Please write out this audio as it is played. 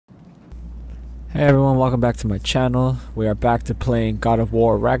Hey everyone, welcome back to my channel. We are back to playing God of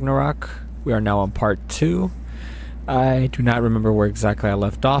War Ragnarok. We are now on part 2. I do not remember where exactly I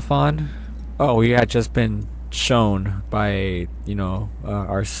left off on. Oh, we had just been shown by,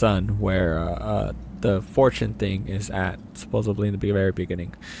 our son where the fortune thing is at, supposedly in the very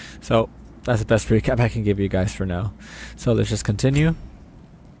beginning. So, that's the best recap I can give you guys for now. So let's just continue.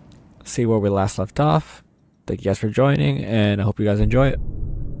 See where we last left off. Thank you guys for joining, and I hope you guys enjoy it.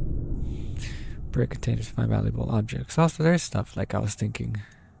 Brick containers find valuable objects. Also, there's stuff like I was thinking.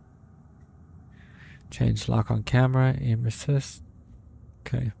 Change lock on camera, aim assist.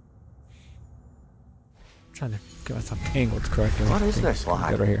 Okay. I'm trying to get myself angled correctly. What is this,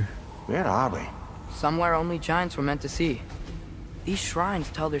 lad? Right here. Where are we? Somewhere only giants were meant to see. These shrines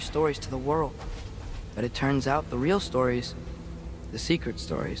tell their stories to the world. But it turns out the real stories, the secret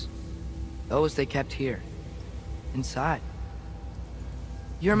stories, those they kept here, inside.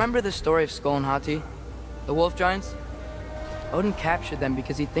 You remember the story of Skull and Hati? The wolf giants? Odin captured them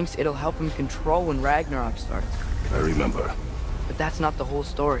because he thinks it'll help him control when Ragnarok starts. I remember. But that's not the whole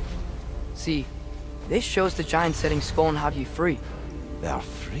story. See, this shows the giants setting Skull and Hati free. They're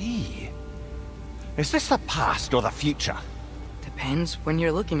free. Is this the past or the future? Depends when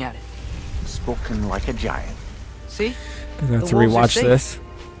you're looking at it. Spoken like a giant. See? I'm gonna have to The wolves are rewatch safe. this.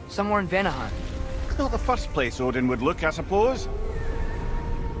 Somewhere in Vanaheim. Not the first place Odin would look, I suppose.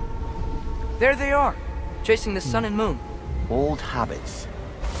 There they are, chasing the sun and moon. Old habits.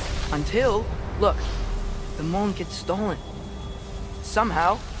 Until, look, the moon gets stolen.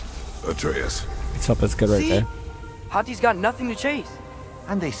 Somehow. Atreus. Let's hope it's good right See? there. Hati's got nothing to chase.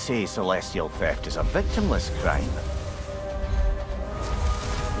 And they say celestial theft is a victimless crime.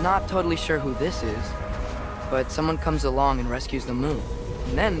 Not totally sure who this is, but someone comes along and rescues the moon.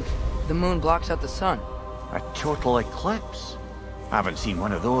 And then, the moon blocks out the sun. A total eclipse. I haven't seen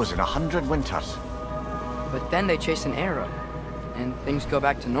one of those in 100 winters. But then they chase an arrow, and things go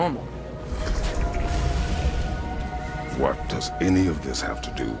back to normal. What does any of this have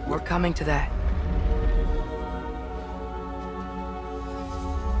to do We're with... coming to that.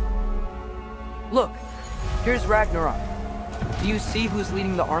 Look, here's Ragnarok. Do you see who's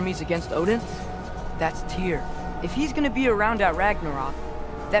leading the armies against Odin? That's Tyr. If he's gonna be around at Ragnarok,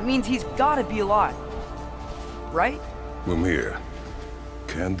 that means he's gotta be alive. Right? Mimir?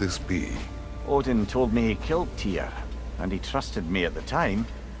 Can this be? Odin told me he killed Tyr, and he trusted me at the time,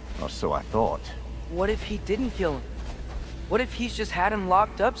 or so I thought. What if he didn't kill him? What if he's just had him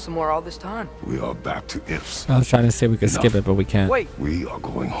locked up somewhere all this time? We are back to ifs. I was trying to say we could skip it, but we can't. Wait, We are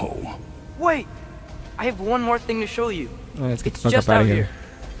going home. wait! I have one more thing to show you. All right, let's get It's the fuck just up out out of here. here.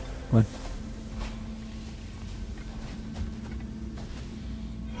 Come on.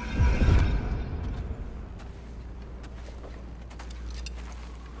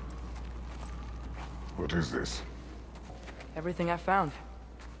 What is this? Everything I found.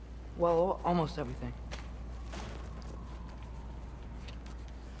 Well, almost everything.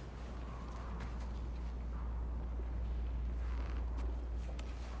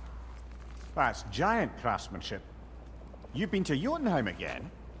 That's giant craftsmanship. You've been to Jotunheim again?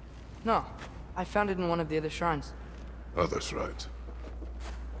 No, I found it in one of the other shrines. Others, right?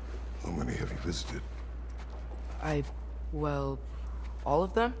 How many have you visited? Well, all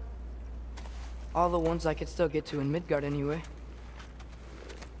of them? All the ones I could still get to in Midgard anyway.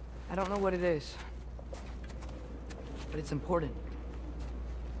 I don't know what it is, but it's important.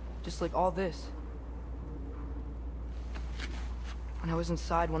 Just like all this. When I was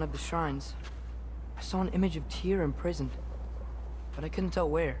inside one of the shrines, I saw an image of Tyr imprisoned, but I couldn't tell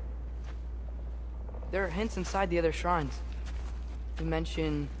where. There are hints inside the other shrines. They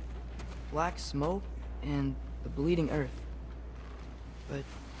mention black smoke and the bleeding earth, but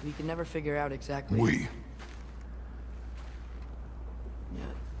we could never figure out exactly. We. Yeah,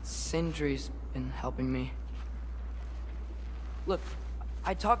 Sindri's been helping me. Look,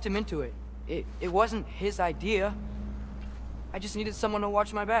 I talked him into it. It wasn't his idea. I just needed someone to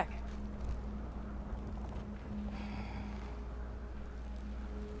watch my back.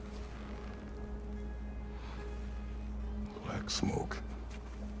 Black smoke.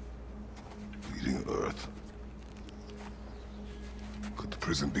 Bleeding earth. Could the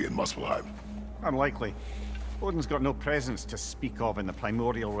prison be in Muspelheim? Unlikely. Odin's got no presence to speak of in the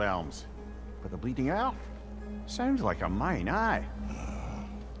primordial realms. But the Bleeding Earth? Sounds like a mine, aye.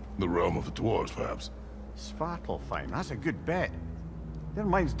 The realm of the dwarves, perhaps? Svartalfheim, that's a good bet. Their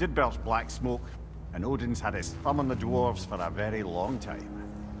mines did belch black smoke, and Odin's had his thumb on the dwarves for a very long time.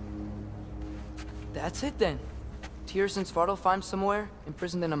 That's it then. Tyr's in Svartalfheim somewhere,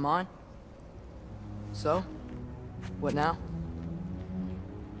 imprisoned in a mine. So, what now?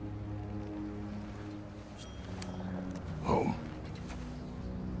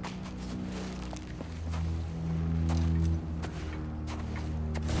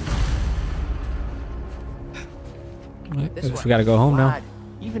 Alright, This I guess way. we gotta go home now. Lad,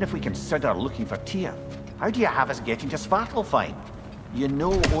 even if we consider looking for Tyr, how do you have us getting to Svartalfheim? You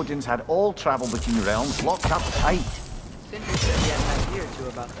know Odin's had all travel between realms locked up tight. Sindri said he had an idea or two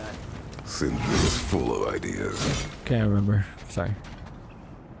about that. Sindri is full of ideas. Can't remember. Sorry.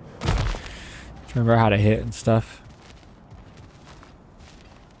 Remember how to hit and stuff.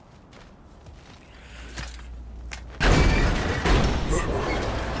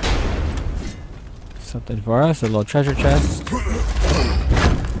 Something for us, a little treasure chest.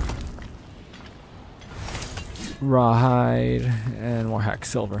 Rawhide and more hack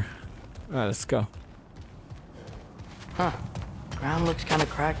silver. Alright, let's go. Huh. Ground looks kind of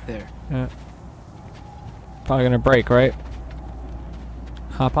cracked there. Yeah. Probably gonna break, right?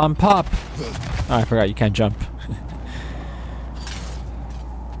 Hop on pop! Oh, I forgot you can't jump.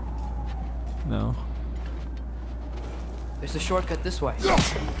 No. There's a shortcut this way.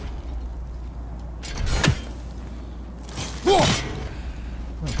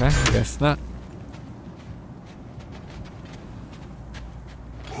 Okay, I guess not.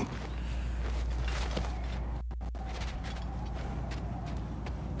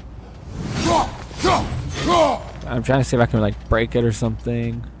 I'm trying to see if I can like break it or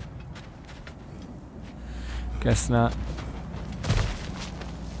something. Guess not.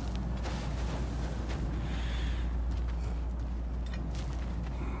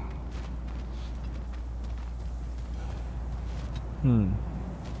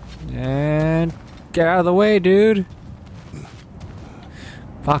 And get out of the way, dude.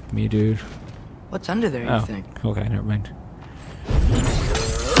 Fuck me, dude. What's under there, you think? Okay, never mind.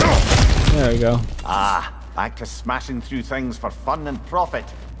 There we go. Ah, back to smashing through things for fun and profit.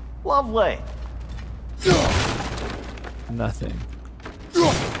 Lovely. Nothing.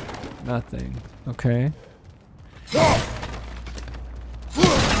 Nothing. Okay.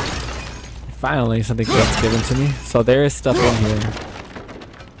 Finally, something gets given to me. So there is stuff in here.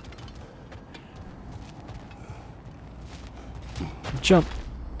 Jump.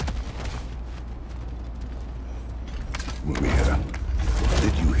 Mimir, what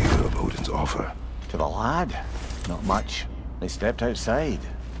did you hear of Odin's offer? To the lad? Not much. They stepped outside.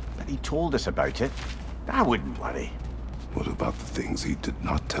 But he told us about it. I wouldn't worry. What about the things he did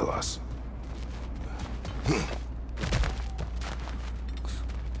not tell us?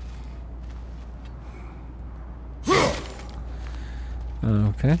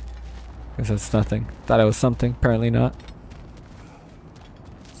 Okay. Guess that's nothing. Thought it was something. Apparently not.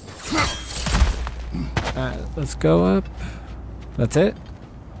 Alright, let's go up. That's it?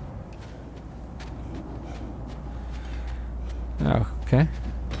 Oh, okay.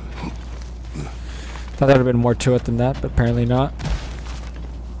 Thought there would have been more to it than that, but apparently not.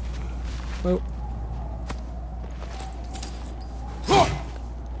 Whoa.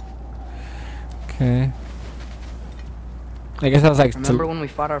 Okay. I guess I was like... Remember when we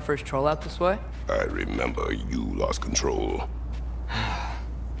fought our first troll out this way? I remember you lost control.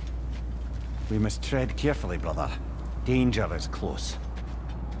 We must tread carefully, brother. Danger is close.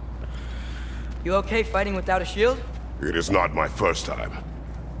 You okay fighting without a shield? It is not my first time.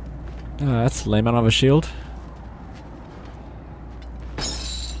 that's lame. I don't have a shield.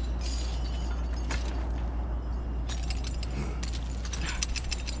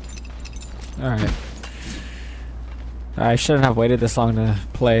 Alright. I shouldn't have waited this long to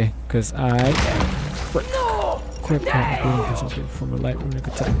play, because I something from a light runic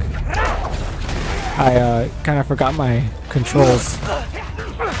attack. I kind of forgot my controls. See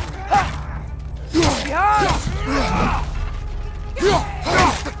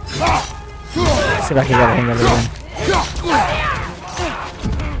if I can get a hang of it again.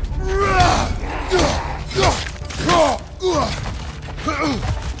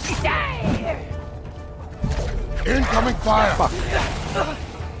 Incoming fire! Fuck.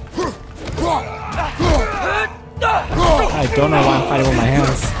 I don't know why I'm fighting with my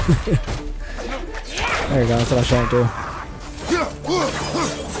hands. There you go, that's what I was trying to do.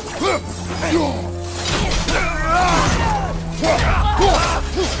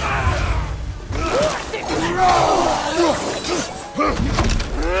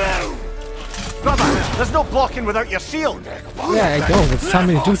 Brother, there's no blocking without your shield. Yeah, I don't. It's time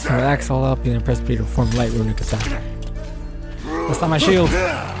me to do something. Relax all up and press B to perform light runic attack. That's not my shield.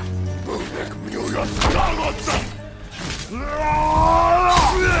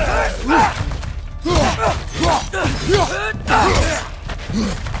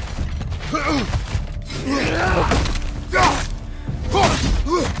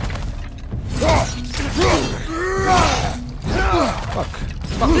 Fuck.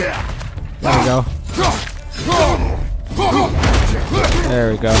 There we go. There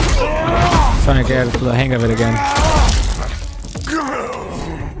we go. Trying to get the hang of it again.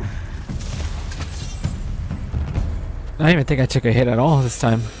 I don't even think I took a hit at all this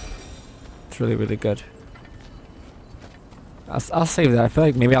time. It's really, really good. I'll save that. I feel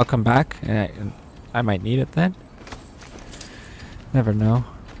like maybe I'll come back and I might need it then. Never know.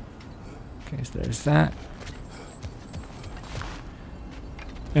 Okay, so there's that.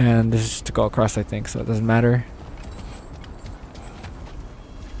 And this is to go across, I think, so it doesn't matter.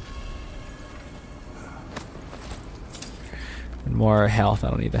 And more health. I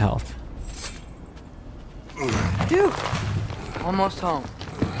don't need the health. Dude, almost home.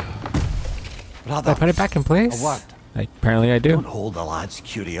 Brother, Did I put it back in place? what? Apparently I do. Don't hold the lad's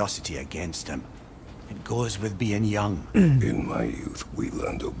curiosity against him. It goes with being young. In my youth, we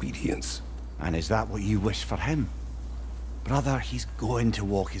learned obedience. And is that what you wish for him? Brother, he's going to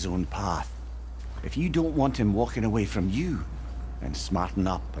walk his own path. If you don't want him walking away from you, then smarten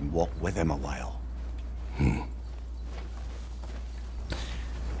up and walk with him a while.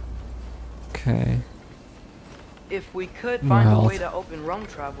 Okay. If we could More find a health. way to open roam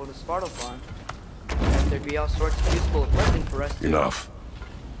travel to Svartalfheim, there'd be all sorts of useful equipment for us to... Enough.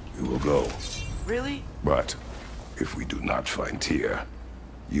 We will go. Really? But if we do not find Tyr,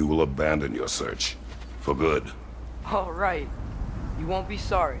 you will abandon your search. For good. All right. You won't be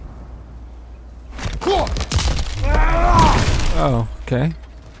sorry. Oh, okay.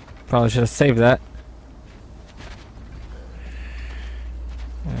 Probably should have saved that.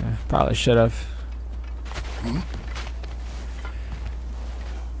 Yeah, probably should have.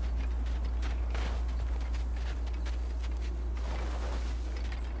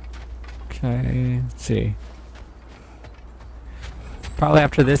 Okay, let's see. Probably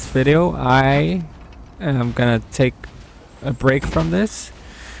after this video, I am gonna take a break from this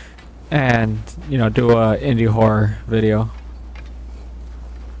and, you know, do a indie horror video.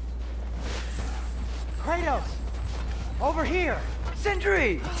 Kratos! Over here!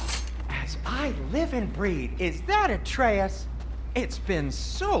 Sindri! As I live and breathe, is that Atreus? It's been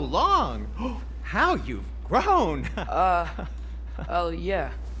so long! How you've grown! Oh, yeah.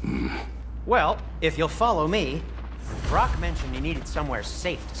 Well, if you'll follow me, Brock mentioned you needed somewhere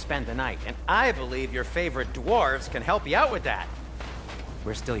safe to spend the night, and I believe your favorite dwarves can help you out with that.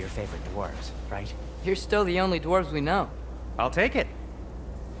 We're still your favorite dwarves, right? You're still the only dwarves we know. I'll take it.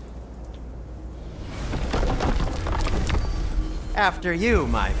 After you,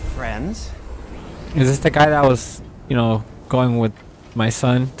 my friends. Is this the guy that was, you know, going with my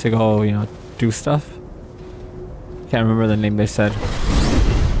son to go, you know, do stuff? Can't remember the name they said.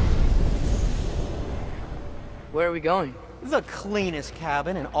 Where are we going? The cleanest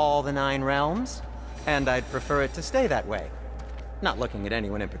cabin in all the 9 realms. And I'd prefer it to stay that way. Not looking at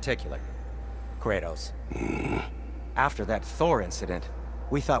anyone in particular. Kratos. After that Thor incident,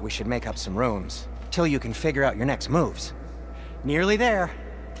 we thought we should make up some rooms, till you can figure out your next moves. Nearly there.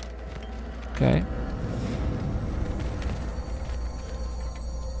 Okay.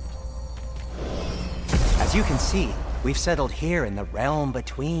 As you can see, we've settled here in the realm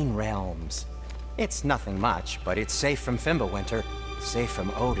between realms. It's nothing much, but it's safe from Fimbulwinter, safe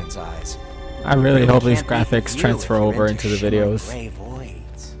from Odin's eyes. I really hope these Can't beat the graphics view transfer if you're over into the shimmering videos. gray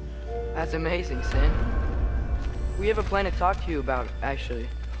voids. That's amazing, Sin. We have a plan to talk to you about, actually.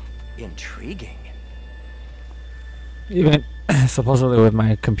 Intriguing. Even supposedly with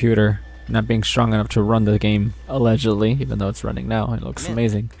my computer not being strong enough to run the game, allegedly, even though it's running now, it looks Come in.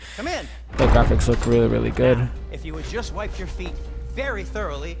 amazing. Come in. The graphics look really, really good. Now, if you would just wipe your feet very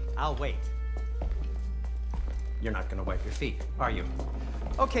thoroughly, I'll wait. You're not gonna wipe your feet, are you?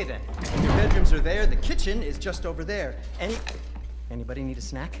 Okay then. Your bedrooms are there. The kitchen is just over there. Anybody need a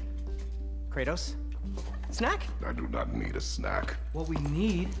snack? Kratos? Snack? I do not need a snack. What we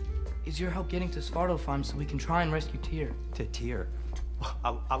need is your help getting to Svartalfheim so we can try and rescue Tyr. To Tyr.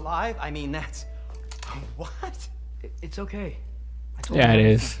 Alive? I mean, that's... What? It's okay. I told Yeah, you it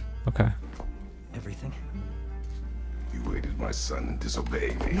everything. is. Okay. Everything? You aided my son and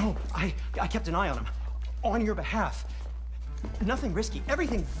disobeyed me. No, I kept an eye on him. On your behalf. Nothing risky.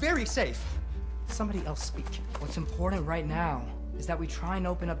 Everything very safe. Somebody else speak. What's important right now is that we try and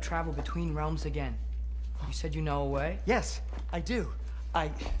open up travel between realms again. You said you know a way? Yes, I do.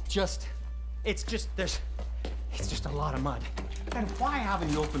 It's just a lot of mud. And why haven't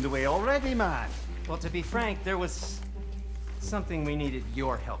you opened the way already, man? Well, to be frank, there was something we needed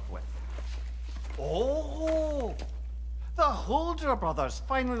your help with. Oh! The Holder brothers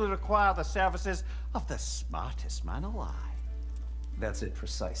finally require the services of the smartest man alive. That's it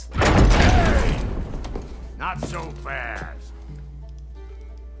precisely. Not so fast.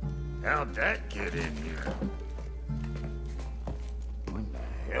 How'd that get in here? What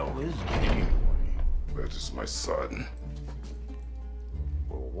the hell is it anyway? That is my son.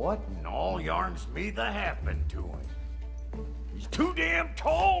 Well, what in all yarns me that happened to him? He's too damn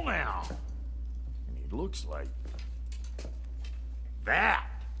tall now. And he looks like... that.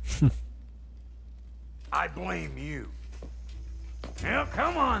 I blame you. Well,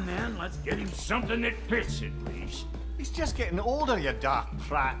 come on then. Let's get him something that fits at least. He's just getting older, you daft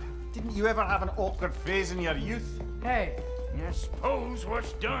prat. Didn't you ever have an awkward phase in your youth? Hey, I suppose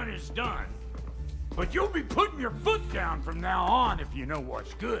what's done is done. But you'll be putting your foot down from now on if you know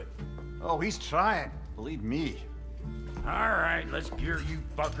what's good. Oh, he's trying. Believe me. All right, let's gear you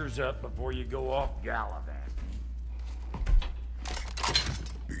fuckers up before you go off gallivanting.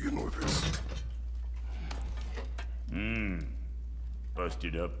 Begin with this.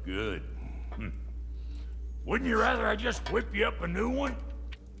 Busted up good. Wouldn't you rather I just whip you up a new one?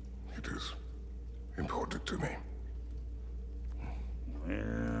 It is important to me.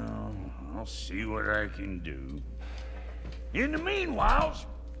 Well, I'll see what I can do. In the meanwhile,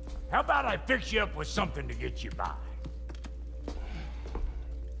 how about I fix you up with something to get you by?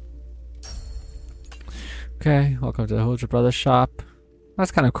 Okay, welcome to the Hold Your Brother shop. That's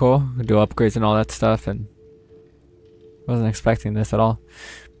kind of cool. We do upgrades and all that stuff, and wasn't expecting this at all.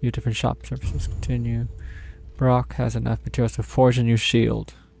 View different shop services. Continue. Brock has enough materials to forge a new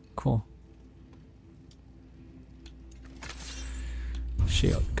shield. Cool.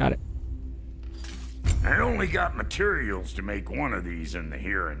 Shield. Got it. I only got materials to make one of these in the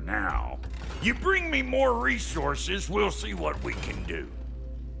here and now. You bring me more resources, we'll see what we can do.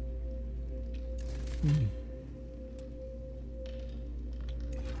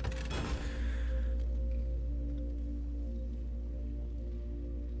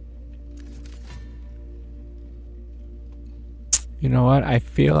 You know what? I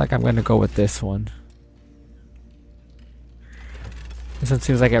feel like I'm gonna go with this one. This one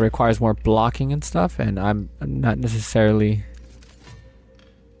seems like it requires more blocking and stuff, and I'm not necessarily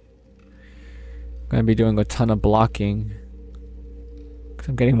gonna be doing a ton of blocking because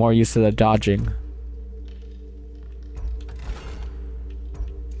I'm getting more used to the dodging.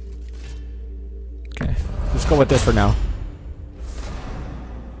 Okay, let's go with this for now.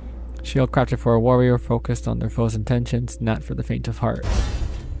 Shield crafted for a warrior focused on their foe's intentions, not for the faint of heart.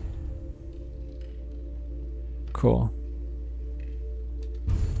 Cool.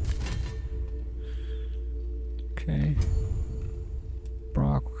 Okay.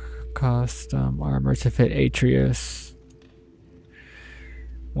 Brock custom armor to fit Atreus.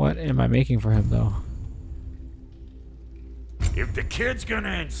 What am I making for him though? If the kid's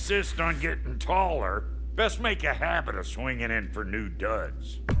gonna insist on getting taller, best make a habit of swinging in for new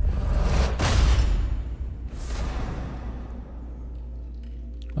duds.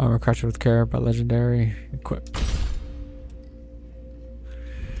 Armor crafted with care, but legendary. Equip.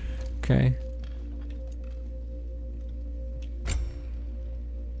 Okay.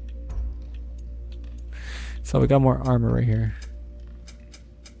 So we got more armor right here.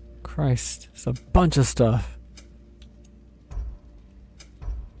 Christ, it's a bunch of stuff.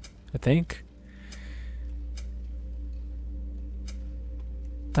 I think.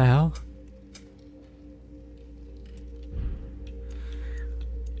 The hell?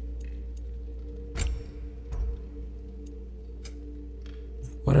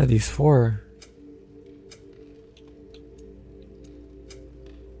 What are these for?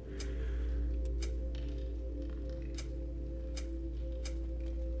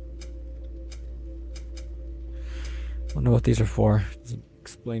 I don't know what these are for. Doesn't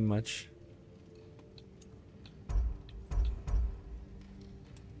explain much.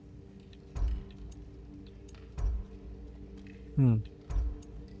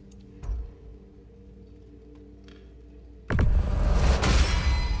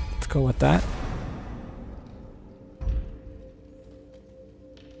 Let's go with that.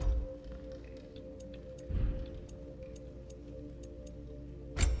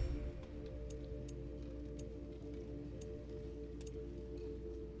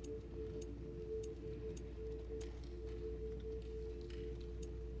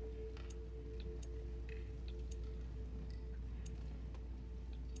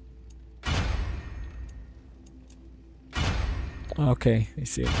 Okay, I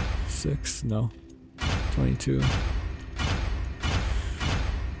see it. 6, no. 22.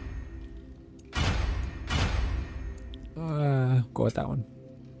 Go with that one.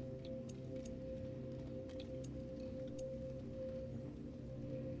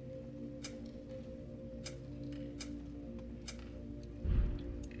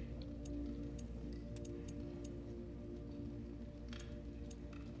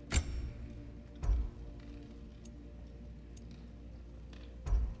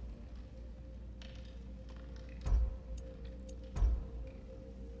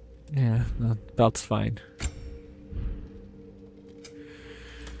 Yeah, no, belt's fine.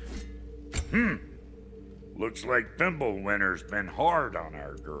 Looks like Thimblewinter's been hard on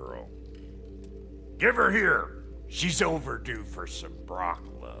our girl. Give her here. She's overdue for some Brock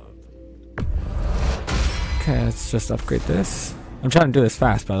love. Okay, let's just upgrade this. I'm trying to do this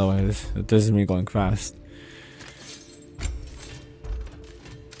fast, by the way. This is me going fast.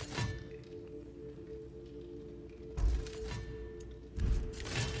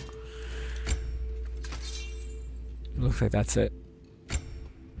 Looks like that's it.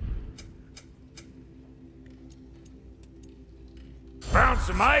 Found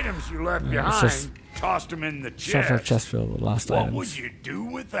some items you left behind. Just Tossed them in the stuff our chest. chest filled with lost What items. would you do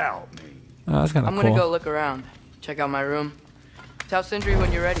without me? Oh, that's kind of I'm cool. gonna go look around. Check out my room. Tell Sindri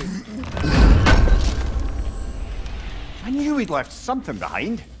when you're ready. I knew we'd left something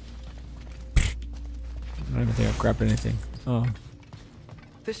behind. I don't even think I've grabbed anything. Oh,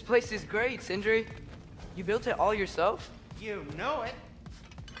 This place is great, Sindri. You built it all yourself? You know it.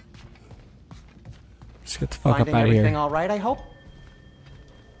 just get the fuck Finding up out of everything here. all right, I hope?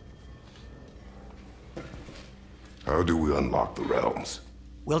 How do we unlock the realms?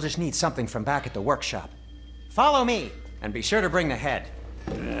 We'll just need something from back at the workshop. Follow me, and be sure to bring the head.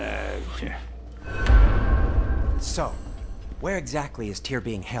 So, where exactly is Tyr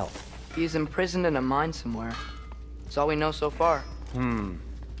being held? He's imprisoned in a mine somewhere. That's all we know so far.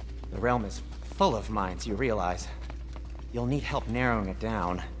 The realm is full of mines, you realize. You'll need help narrowing it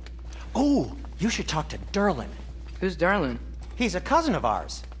down. Oh, you should talk to Durlin. Who's Darlin? He's a cousin of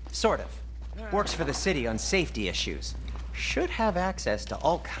ours, sort of. Works for the city on safety issues. Should have access to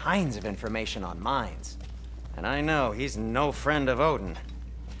all kinds of information on mines. And I know he's no friend of Odin.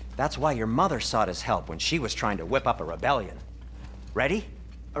 That's why your mother sought his help when she was trying to whip up a rebellion. Ready?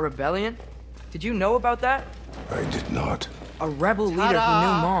 A rebellion? Did you know about that? I did not. A rebel leader who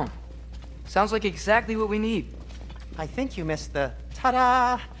knew Mom. Sounds like exactly what we need. I think you missed the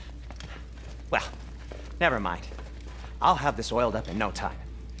ta-da. Well, never mind. I'll have this oiled up in no time.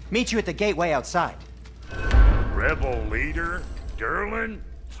 Meet you at the gateway outside. Rebel leader? Durlin?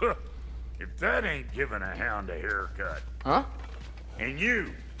 If that ain't giving a hound a haircut. Huh? And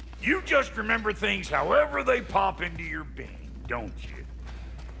you just remember things however they pop into your being, don't you?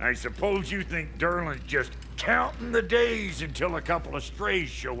 I suppose you think Durlin's just counting the days until a couple of strays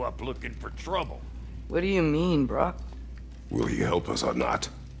show up looking for trouble. What do you mean, Brock? Will he help us or not?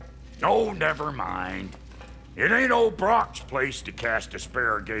 Oh, never mind. It ain't old Brock's place to cast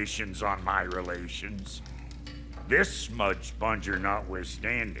aspersions on my relations. This smudge sponger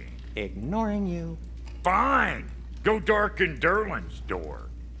notwithstanding. Ignoring you. Fine. Go darken Durlin's door.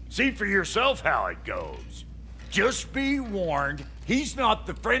 See for yourself how it goes. Just be warned, he's not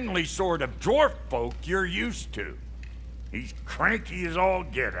the friendly sort of dwarf folk you're used to. He's cranky as all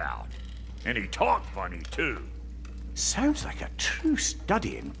get out. And he talk funny, too. Sounds like a true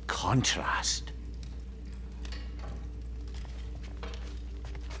study in contrast.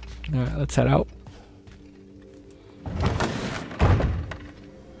 Alright, let's head out.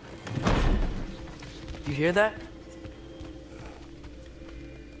 You hear that?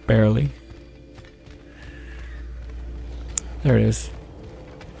 Barely. There it is.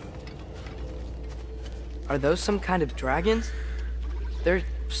 Are those some kind of dragons? They're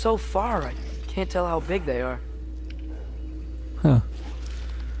so far, I can't tell how big they are. Huh.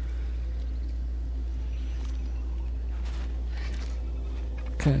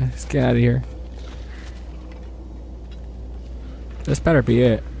 Okay, let's get out of here. This better be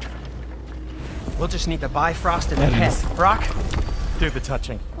it. We'll just need the Bifrost and the That head. is. Brock, do the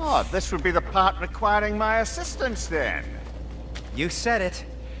touching. Oh, this would be the part requiring my assistance then. You said it.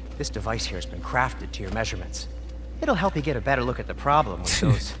 This device here has been crafted to your measurements. It'll help you get a better look at the problem with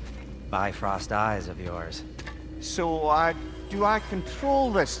those Bifrost eyes of yours. So, do I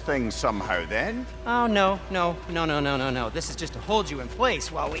control this thing somehow then? Oh, no. This is just to hold you in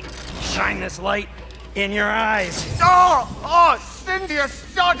place while we shine this light in your eyes. Oh, Cindy, you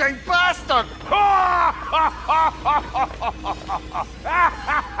sodding bastard!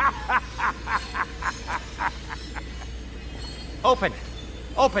 Open!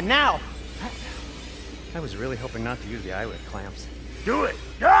 Open now! I was really hoping not to use the eyelid clamps. Do it.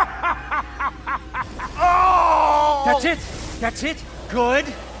 Oh! That's it! That's it! Good!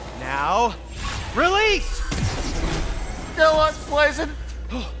 Now, release! Still unpleasant.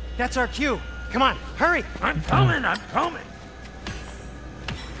 That's our cue. Come on, hurry! I'm coming.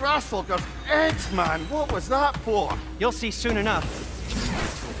 Grasshopper's eggs, man. What was that for? You'll see soon enough.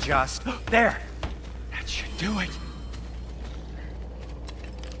 Just there. That should do it.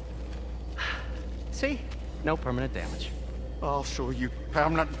 See? No permanent damage. I'll show you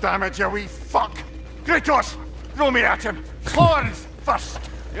permanent damage, you wee fuck. Kratos, throw me at him. Horns first.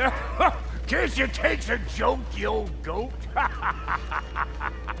 Guess you takes a joke, you old goat.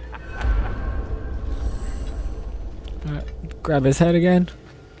 Alright, grab his head again.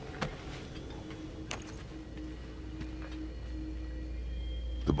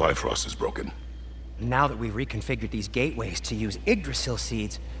 The Bifrost is broken. Now that we've reconfigured these gateways to use Yggdrasil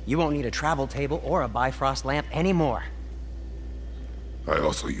seeds, you won't need a travel table or a Bifrost lamp anymore. I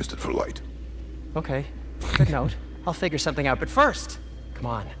also used it for light. Okay, good note. I'll figure something out, but first, come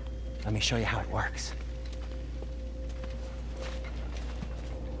on, let me show you how it works.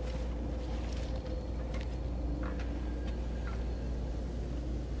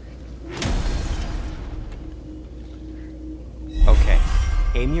 Okay,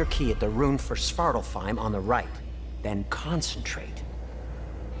 aim your key at the rune for Svartalfheim on the right, then concentrate.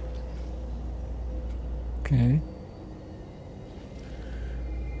 Okay.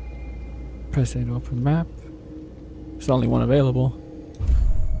 Press A to open map. There's only one available.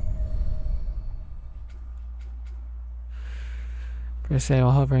 Press A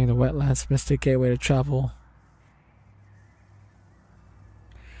while hovering the wetlands mystic gateway to travel.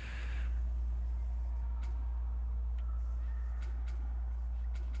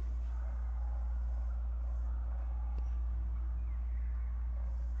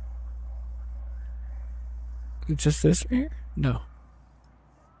 Just this right here? No.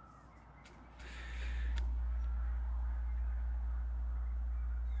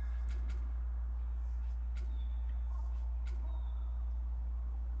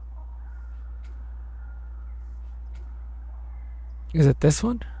 Is it this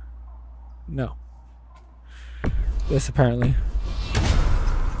one? No. This apparently.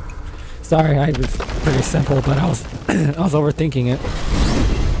 Sorry, I was pretty simple, but I was I was overthinking it.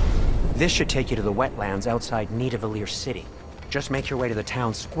 This should take you to the wetlands outside Nidavellir City. Just make your way to the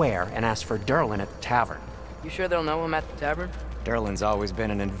town square and ask for Durlin at the tavern. You sure they'll know him at the tavern? Durlin's always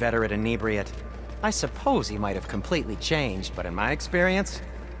been an inveterate inebriate. I suppose he might have completely changed, but in my experience,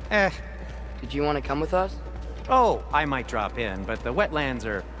 Did you want to come with us? Oh, I might drop in, but the wetlands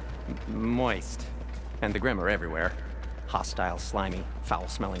are moist. And the Grim are everywhere. Hostile, slimy,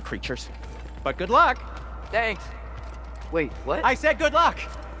 foul-smelling creatures. But good luck! Thanks. Wait, what? I said good luck!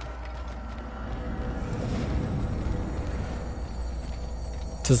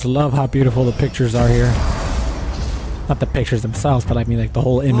 Just love how beautiful the pictures are here. Not the pictures themselves, but I mean like the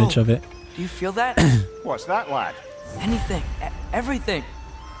whole image of it. Do you feel that? What's that, lad? Anything. Everything.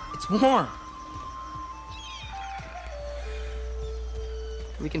 It's warm.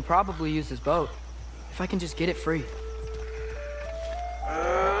 We can probably use this boat. If I can just get it free.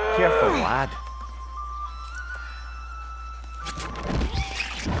 Careful, lad.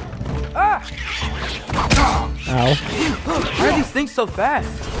 Ow. Why are these things so fast?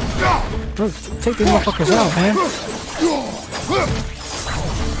 Bro, take these motherfuckers out, man.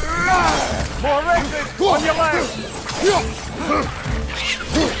 More exits on your left!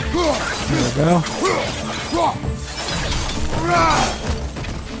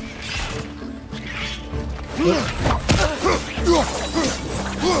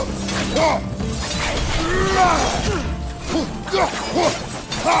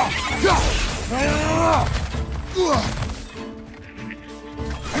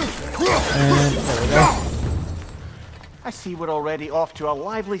 And there we go. I see we're already off to a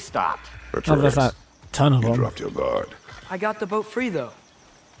lively start. Oh, there's not a ton of You them. dropped your guard. I got the boat free, though.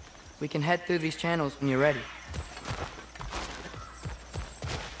 We can head through these channels when you're ready.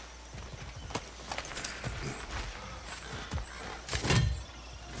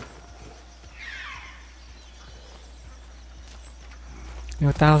 Hey,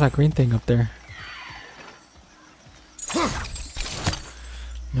 what the hell's that green thing up there?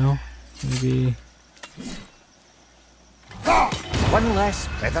 No? Maybe... One less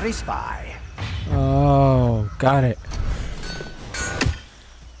feathery spy. Oh, got it.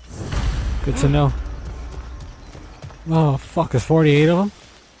 Good to know. Oh, fuck, there's 48 of them?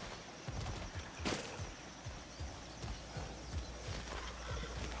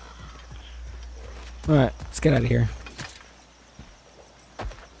 Alright, let's get out of here.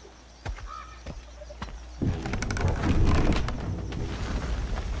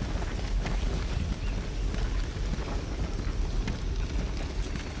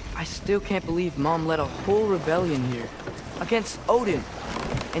 I still can't believe Mom led a whole rebellion here. Against Odin.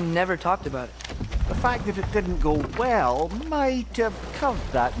 And never talked about it. The fact that it didn't go well might have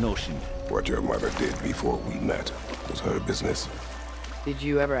curved that notion. What your mother did before we met was her business. Did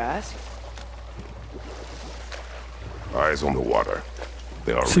you ever ask? Eyes on the water.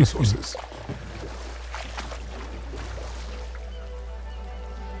 There are resources.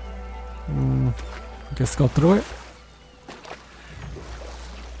 Just go through it.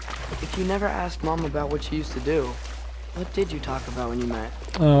 If If you never asked Mom about what she used to do, what did you talk about when you met?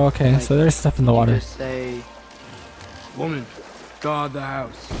 Oh, okay. Like, So there's stuff in the you water. just say, "Woman, guard the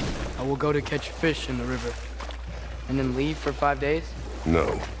house. I will go to catch fish in the river." And then leave for 5 days?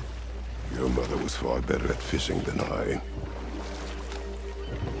 No. Your mother was far better at fishing than I.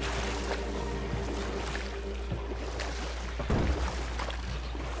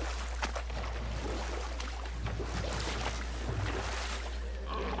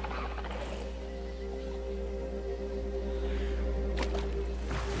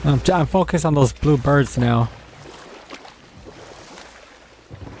 I'm focused on those blue birds now.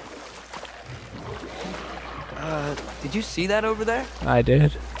 Did you see that over there? I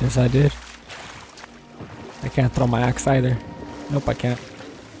did. Yes, I did. I can't throw my axe either. Nope, I can't.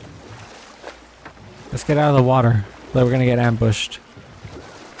 Let's get out of the water. We're gonna get ambushed.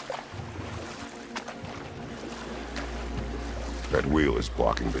 That wheel is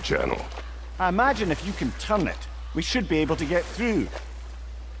blocking the channel. I imagine if you can turn it, we should be able to get through.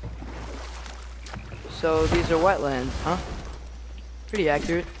 So these are wetlands, huh? Pretty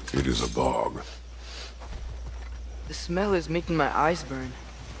accurate. It is a bog. The smell is making my eyes burn.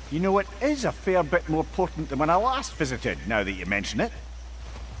 You know, it is a fair bit more potent than when I last visited, now that you mention it.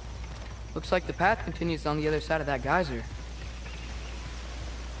 Looks like the path continues on the other side of that geyser.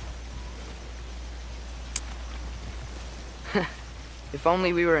 If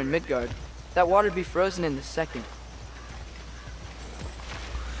only we were in Midgard. That water'd be frozen in a second.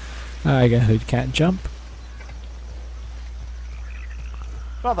 I guess we can't jump.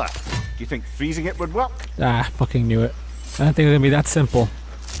 Brother, do you think freezing it would work? Ah, fucking knew it. I didn't think it was gonna be that simple.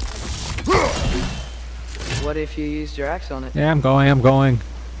 What if you used your axe on it? Yeah, I'm going.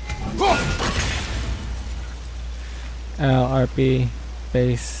 LRB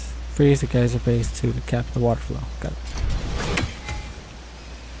base. Freeze the geyser base to cap the water flow. Got it.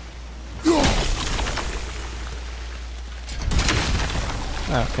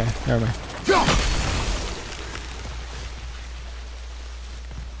 Oh, okay, never mind.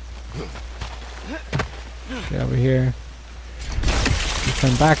 Get over here. You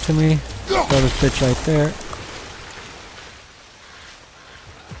turn back to me. Throw this bitch right there.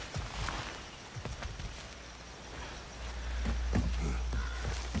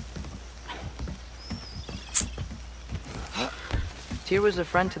 Tyr was a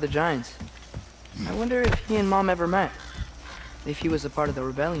friend to the Giants. I wonder if he and Mom ever met. If he was a part of the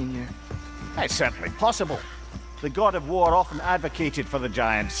rebellion here. It's certainly possible. The god of war often advocated for the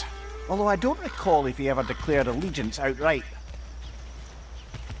Giants. Although I don't recall if he ever declared allegiance outright.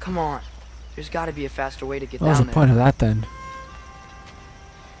 Come on. There's gotta be a faster way to get What was down the there. point of that then?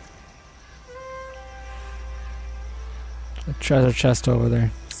 A treasure chest over there.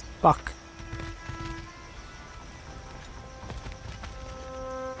 Fuck.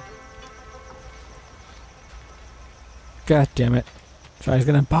 God damn it. So he's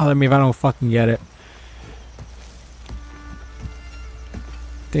gonna bother me if I don't fucking get it. I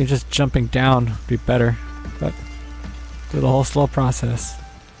think just jumping down would be better, but do the whole slow process.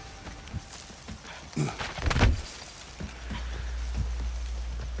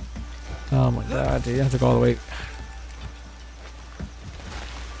 Oh my god, dude, you have to go all the way.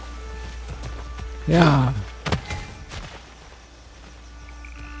 Yeah.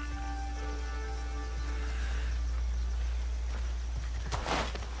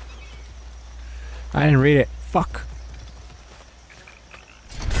 I didn't read it. Fuck.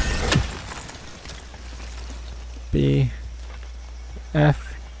 B. F.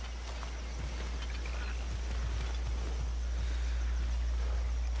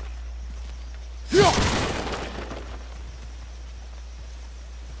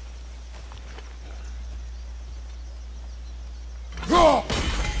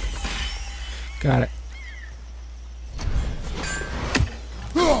 Got it.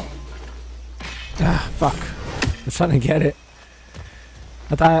 Ah, fuck. I was trying to get it.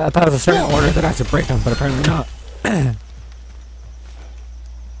 I thought it was a certain order that I had to break them, but apparently not. There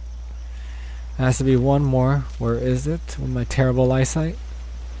has to be one more. Where is it? With my terrible eyesight.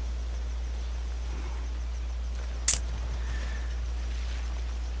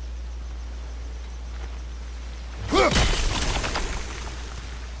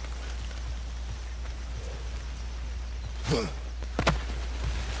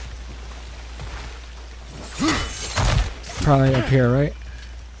 Probably up here, right?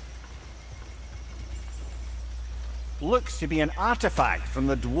 Looks to be an artifact from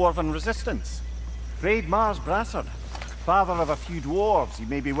the Dwarven Resistance. Great Mars Brassard, father of a few dwarves you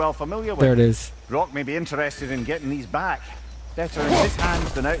may be well familiar with. There it is. Rock may be interested in getting these back. Better in his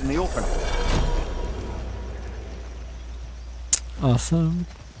hands than out in the open. Awesome.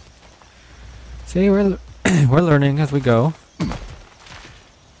 See, we're we're learning as we go.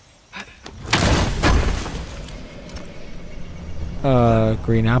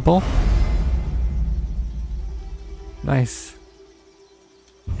 Green apple. Nice.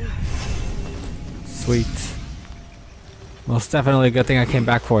 Sweet. Most definitely a good thing I came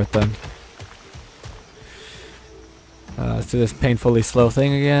back for it then. Let's do this painfully slow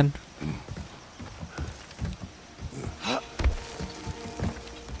thing again.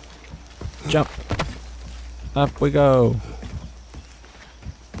 Jump. Up we go.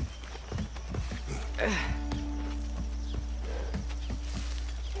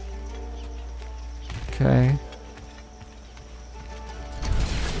 Okay.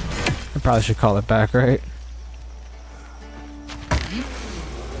 I probably should call it back, right?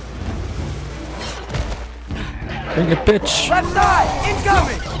 Bring it, bitch! Left side!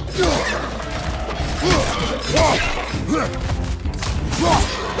 Incoming!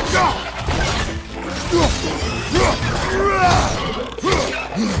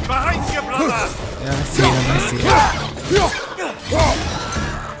 Behind you, brother! Yeah, I see him, I see him.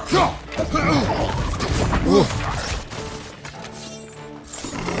 Ooh.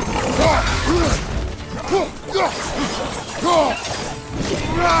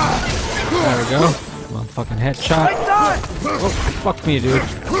 There we go. Motherfucking headshot. Oh, fuck me, dude.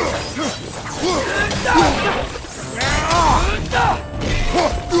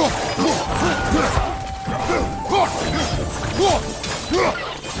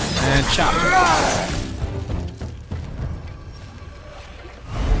 And chop.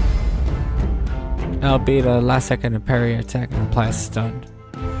 I'll beat a last second and parry attack and apply a stun.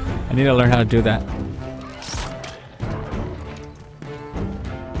 I need to learn how to do that.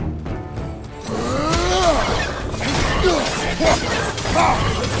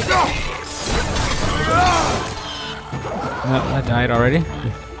 No, I died already.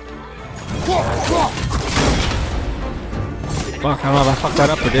 Fuck, I don't know if I fucked that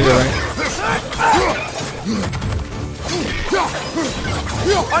up or did it right.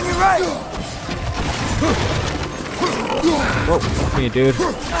 On your right! Whoa, fuck me, dude.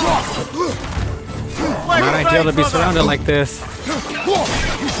 Not ideal to be surrounded like this. Fuck.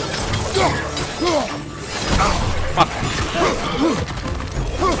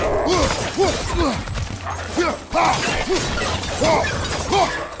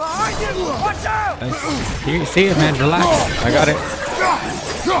 Behind you! Watch out! You see it, man. Relax. I got it.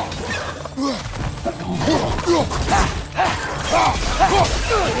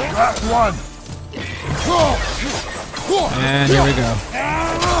 Last one! And here we go.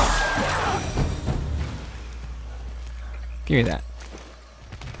 Give me that.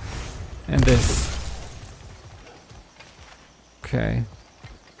 And this. Okay.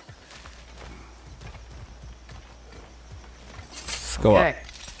 Let's go up. Okay,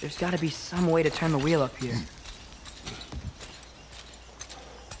 there's gotta be some way to turn the wheel up here.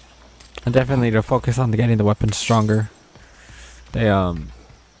 I definitely need to focus on getting the weapons stronger. They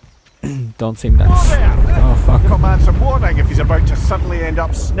don't seem that. Oh fuck! Command some warning if he's about to suddenly end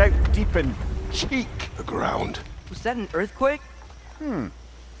up snout deep in cheek. The ground. Was that an earthquake? An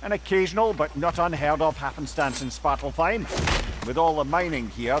occasional but not unheard of happenstance in Svartalfheim. With all the mining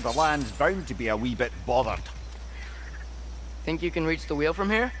here, the land's bound to be a wee bit bothered. Think you can reach the wheel from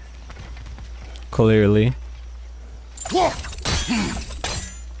here? Clearly.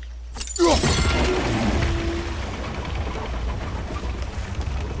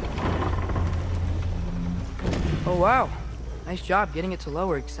 Oh wow. Nice job getting it to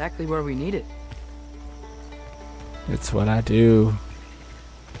lower exactly where we need it. It's what I do.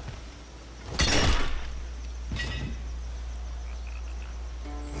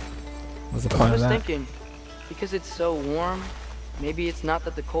 What's the I point of was that? thinking, because it's so warm, maybe it's not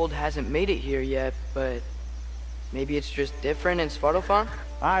that the cold hasn't made it here yet, but maybe it's just different in Svartalfheim?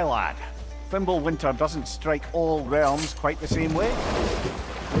 Aye, lad. Winter doesn't strike all realms quite the same way.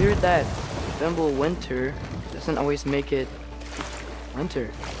 Weird that Winter doesn't always make it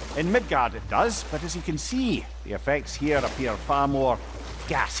winter. In Midgard it does, but as you can see, the effects here appear far more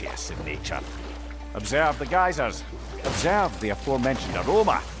gaseous in nature. Observe the geysers. Observe the aforementioned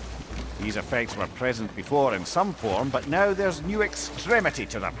aroma. These effects were present before in some form, but now there's new extremity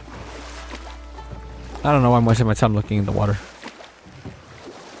to them. I don't know why I'm wasting my time looking in the water.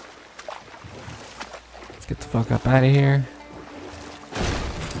 Let's get the fuck up out of here.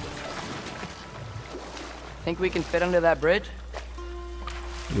 Think we can fit under that bridge?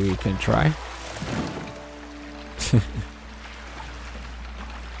 We can try.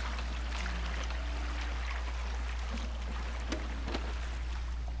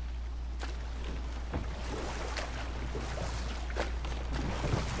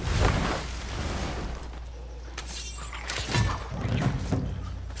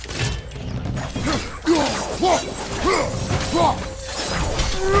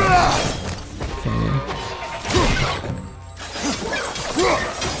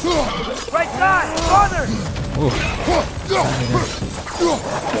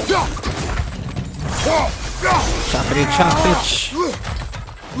 Choppity chop, bitch.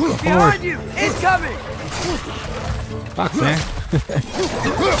 Behind you! Incoming! Fuck, man.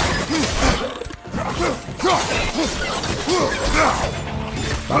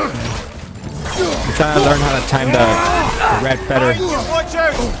 Fuck, man. I'm trying to learn how to time the red better. Watch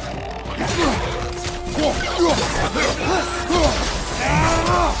out!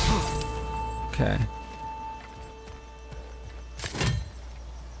 Okay.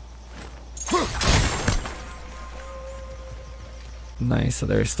 Nice, so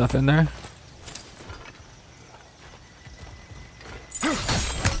there's stuff in there.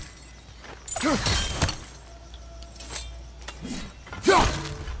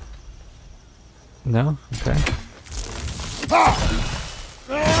 No? Okay.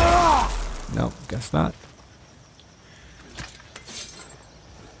 Nope, guess not.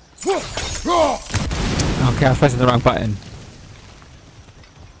 Okay, I was pressing the wrong button.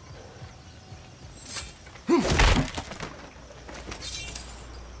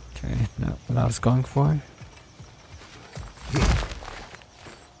 Okay, not what I was going for.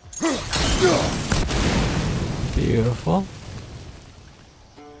 Beautiful.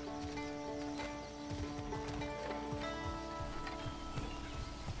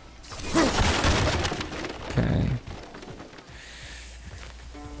 Okay.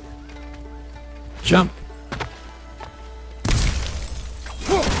 Jump.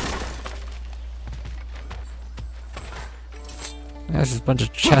 There's just a bunch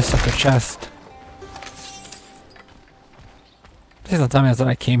of chest after chest. Please don't tell me that's what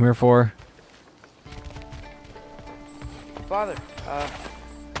I came here for. Father, up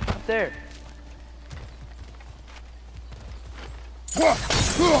there.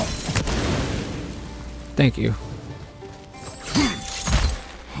 Thank you.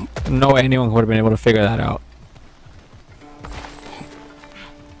 No way anyone would have been able to figure that out.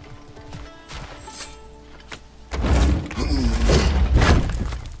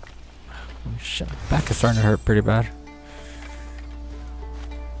 Oh, shit. Back is starting to hurt pretty bad.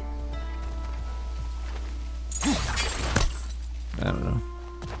 I don't know.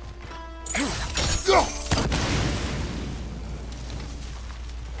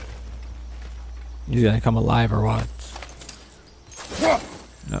 He's gonna come alive or what?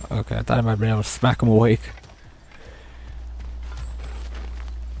 No, okay, I thought I might have been able to smack him awake.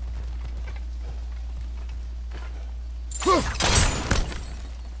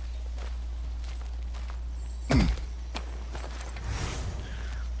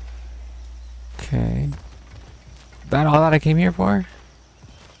 Okay. That all that I came here for?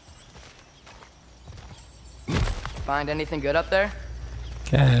 Find anything good up there?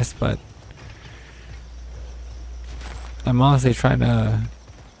 Yes, but I'm honestly trying to,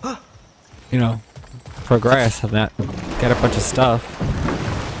 you know, progress and not get a bunch of stuff.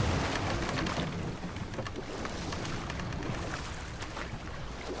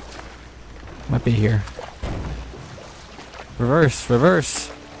 Might be here. Reverse,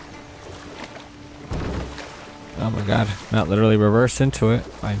 reverse. Oh my god, not literally reverse into it.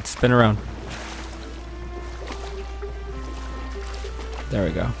 Fine, spin around. There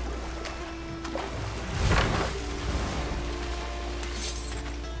we go.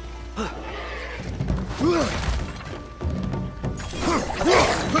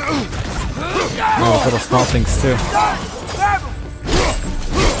 Oh, little small things too.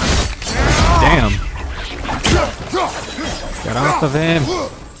 Damn. Get off of him.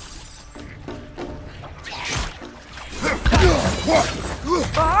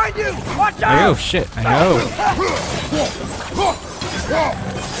 Behind you! Watch out! Oh shit, I know.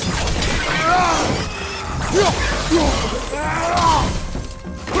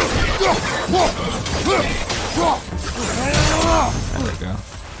 There we go.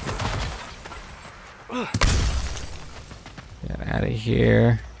 Get out of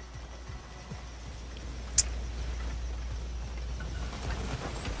here.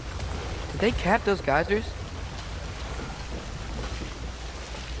 Did they cap those geysers?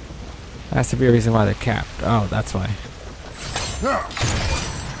 Has to be a reason why they're capped. Oh, that's why.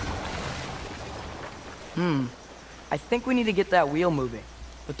 I think we need to get that wheel moving,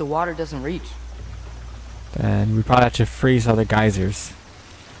 but the water doesn't reach. Then we probably have to freeze all the geysers.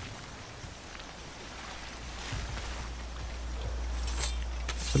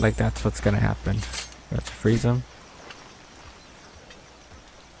 I feel like that's what's gonna happen. We have to freeze them.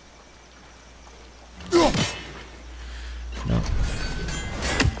 No.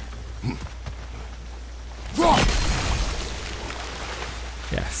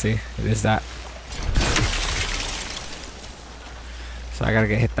 Yeah, see? It is that. So I gotta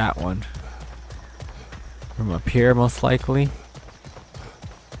get hit that one. From up here, most likely.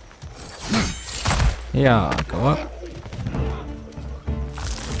 Yeah, go up.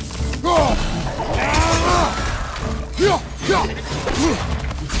 God damn it.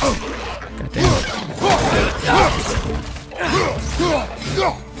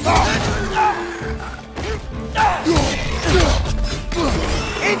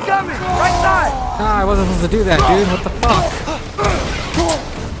 Incoming! Right side! Ah, I wasn't supposed to do that, dude. What the fuck?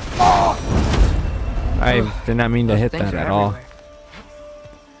 I did not mean to hit Things that are at all.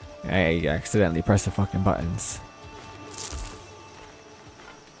 everywhere. I accidentally pressed the fucking buttons.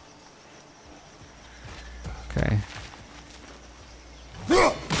 Okay.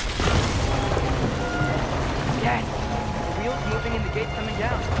 Dad, the wheels moving and the gate's coming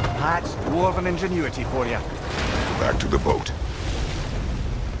down. That's dwarven ingenuity for you. Back to the boat.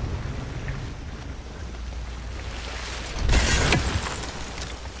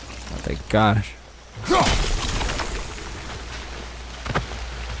 Oh, thank gosh.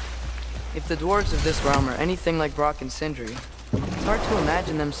 If the dwarves of this realm are anything like Brock and Sindri, it's hard to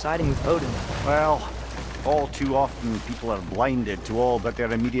imagine them siding with Odin. Well, all too often people are blinded to all but their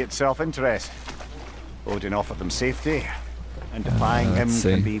immediate self-interest. Odin offered them safety, and defying him let's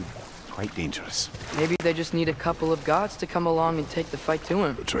can see. be quite dangerous. Maybe they just need a couple of gods to come along and take the fight to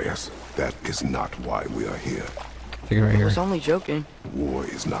him. Atreus, that is not why we are here. Take it right I here. was only joking. War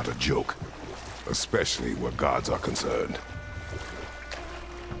is not a joke, especially where gods are concerned.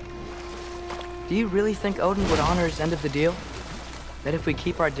 Do you really think Odin would honor his end of the deal? That if we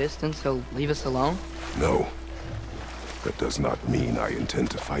keep our distance, he'll leave us alone? No. That does not mean I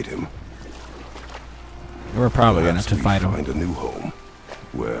intend to fight him. We're probably gonna have to Perhaps we fight him. find a new home,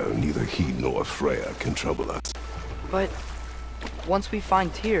 where neither he nor Freya can trouble us. But once we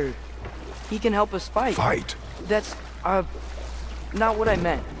find Tyr, he can help us fight. Fight? That's, not what I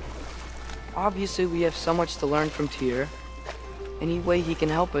meant. Obviously, we have so much to learn from Tyr. Any way he can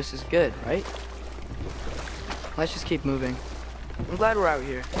help us is good, right? Let's just keep moving. I'm glad we're out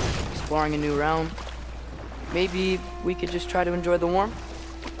here, exploring a new realm. Maybe we could just try to enjoy the warmth?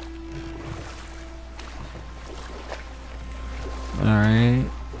 Alright.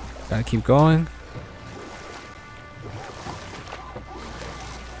 Gotta keep going.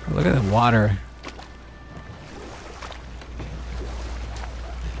 Look at the water.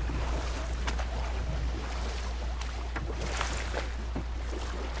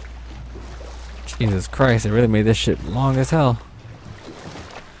 Jesus Christ, it really made this shit long as hell.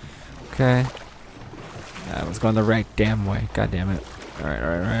 Okay. I was going the right damn way. God damn it. Alright,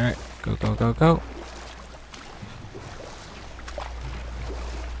 alright, alright. Go, go, go, go.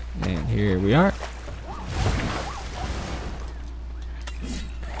 And here we are.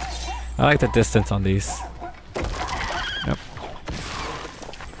 I like the distance on these. Yep.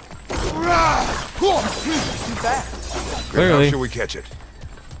 Too fast. Clearly. How shall we catch it?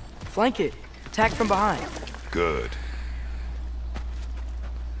 Flank it. Attack from behind. Good.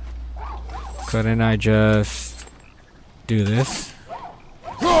 Couldn't I just do this?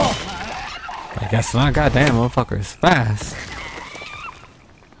 I guess not. Goddamn, motherfucker's fast.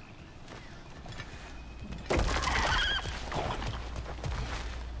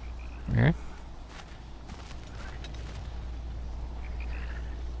 Okay.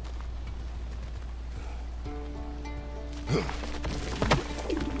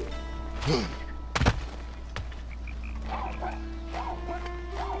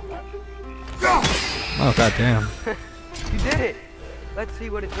 Oh goddamn. You did it. Let's see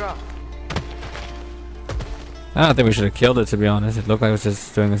what it dropped. I don't think we should have killed it, to be honest. It looked like it was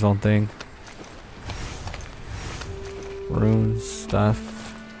just doing its own thing. Runes, stuff,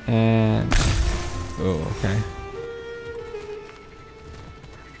 and... Oh, okay.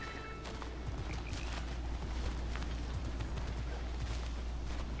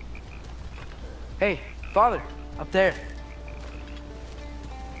 Hey, father, up there.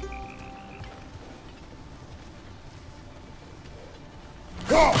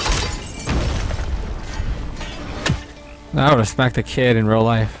 I would have smacked a kid in real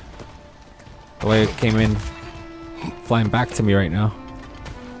life. The way it came in, flying back to me right now.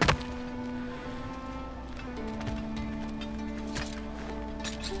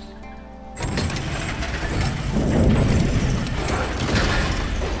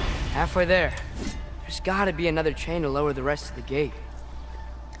 Halfway there. There's gotta be another chain to lower the rest of the gate.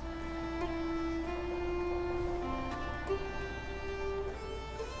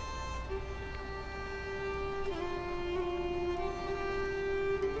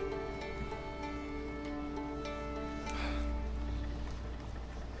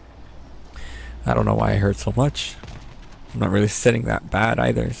 I don't know why it hurt so much. I'm not really sitting that bad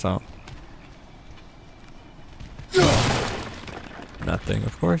either, so. Nothing,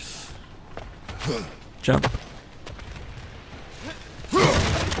 of course. Jump.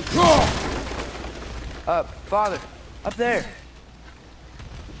 Father, up there.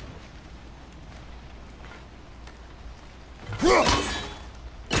 I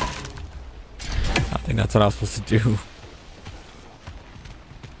think that's what I was supposed to do.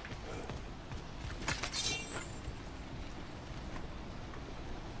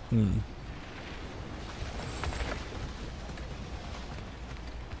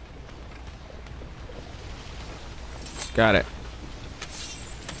 Got it.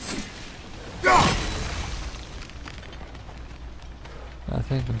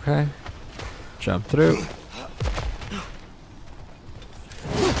 Nothing, okay. Jump through.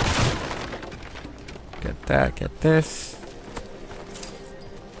 Get that, get this.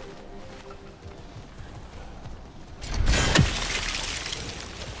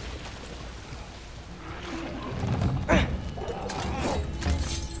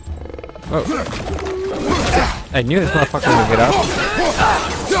 Oh. I knew this motherfucker would get up.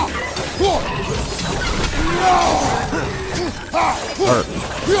 Or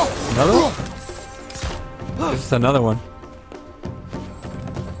another one? This is another one.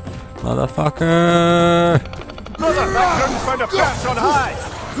 Motherfucker! Couldn't find a fence on high.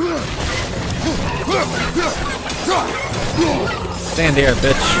 Stand here,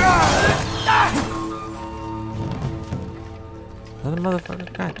 bitch. Another motherfucker.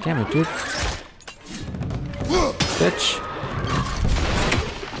 God damn it, dude. Bitch.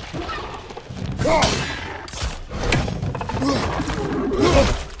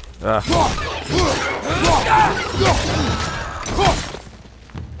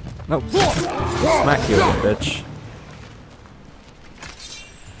 Nope. Smack you, bitch.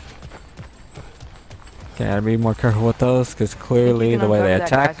 Okay, gotta be more careful with those, because clearly the way they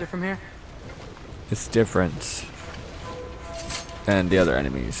attack from here? is different than the other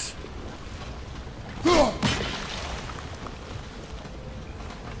enemies.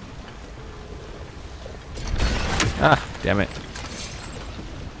 Ah, damn it.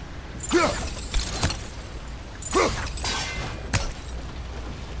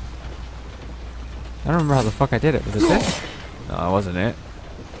 I don't remember how the fuck I did it. Was it this? No, it wasn't it.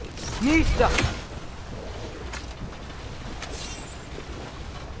 Yeesta!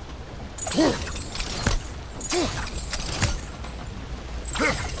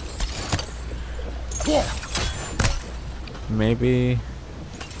 Maybe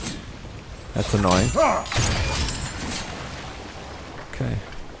that's annoying. Okay.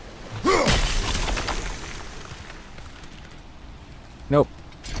 Nope.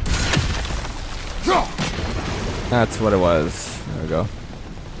 That's what it was. There we go.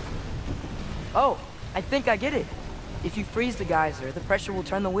 Oh, I think I get it. If you freeze the geyser, the pressure will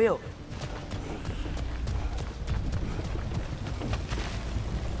turn the wheel.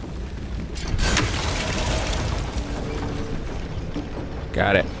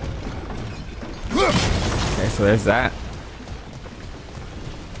 Got it. Okay, so there's that.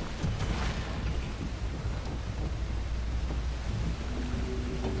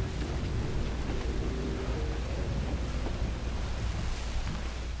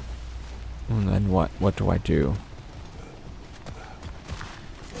 And then what? What do I do?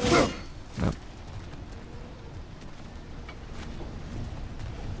 Nope.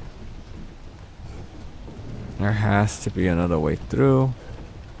 There has to be another way through.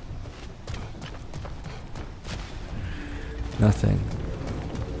 Nothing.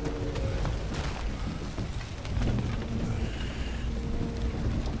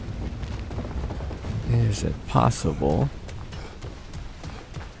 Is it possible?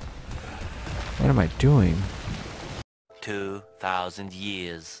 What am I doing? 2,000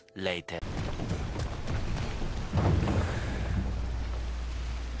 years later.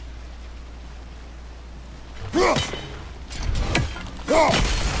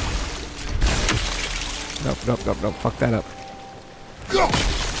 Nope, nope, nope, nope. Fuck that up.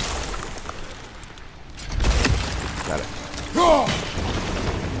 Got it.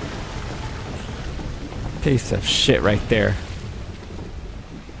 Piece of shit right there.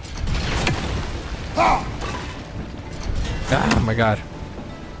 Oh my god.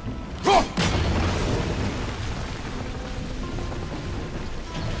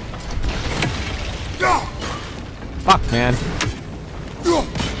 Fuck, man.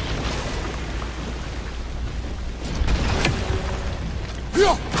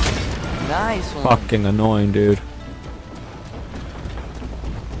 Nice one. Fucking annoying, dude.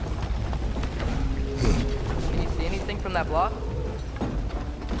 Can you see anything from that block?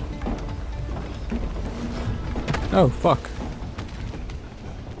 Oh, fuck.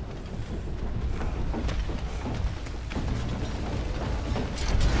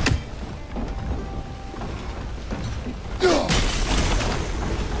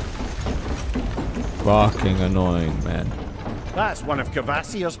 fucking annoying, man. That's one of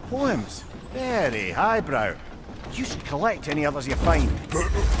Cavassier's poems. Very highbrow. You should collect any others you find.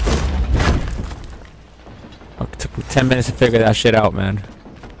 It took me 10 minutes to figure that shit out, man.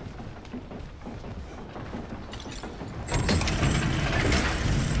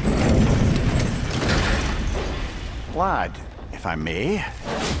 Lad, if I may,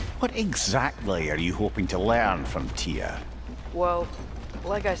 what exactly are you hoping to learn from Tyr? Well,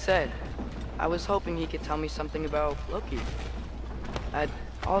 like I said, I was hoping he could tell me something about Loki. I'd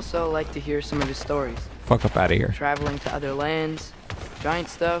also like to hear some of his stories. Fuck up out of here. Traveling to other lands, giant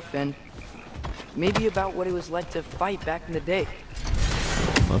stuff, and maybe about what it was like to fight back in the day.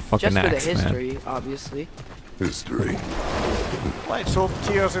 Motherfucking Just for the axe, man. history, obviously. History. Let's hope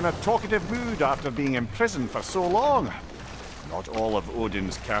Tyr's in a talkative mood after being imprisoned for so long. Not all of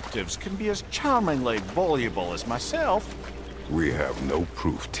Odin's captives can be as charmingly voluble as myself. We have no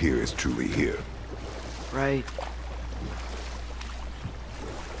proof Tyr is truly here. Right.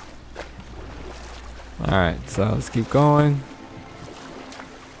 Alright, so let's keep going.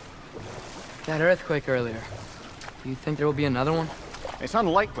 That earthquake earlier. Do you think there will be another one? It's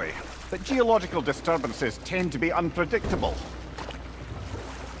unlikely, but geological disturbances tend to be unpredictable.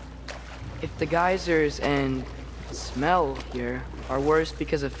 If the geysers and smell here are worse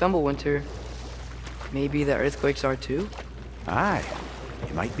because of Fimbulwinter, maybe the earthquakes are too? Aye,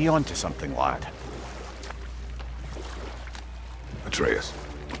 you might be onto something, lad. Atreus,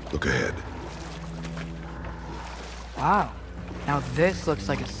 look ahead. Wow. Now this looks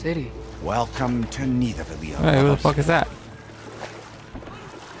like a city. Welcome to Nidavellir. Hey, who the fuck is that?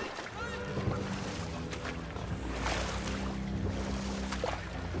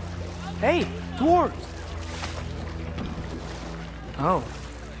 Hey, dwarves! Oh.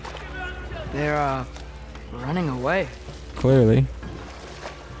 They're, running away. Clearly.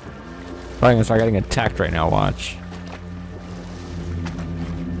 Probably gonna start getting attacked right now, watch.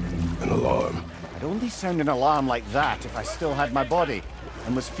 An alarm. I'd only sound an alarm like that if I still had my body,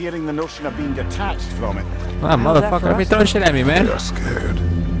 and was fearing the notion of being detached from it. Ah, How's that for motherfucker, don't be us? throwing shit at me, man. They're scared.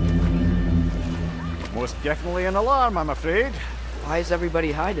 Most definitely an alarm, I'm afraid. Why is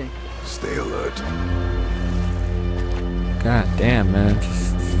everybody hiding? Stay alert. God damn, man.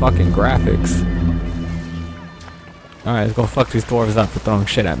 Just fucking graphics. Alright, let's go fuck these dwarves up for throwing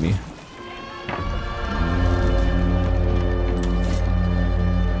shit at me.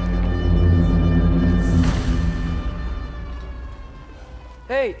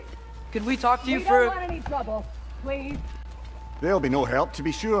 Hey, could we talk to you We for... don't want any trouble, please. There'll be no help, to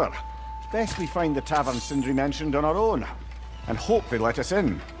be sure. Best we find the tavern Sindri mentioned on our own, and hope they let us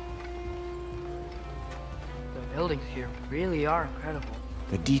in. The buildings here really are incredible.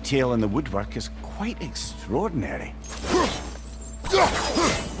 The detail in the woodwork is quite extraordinary.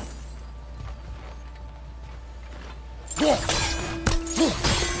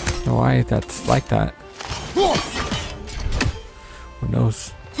 Why that's like that? Who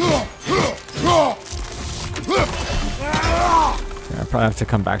knows? Yeah, I'll probably have to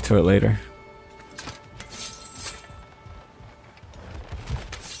come back to it later.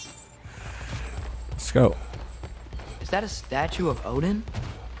 Let's go. Is that a statue of Odin?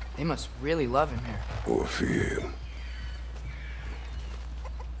 They must really love him here. Or fear him.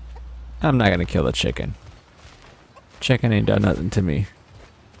 I'm not gonna kill the chicken. Chicken ain't done nothing to me.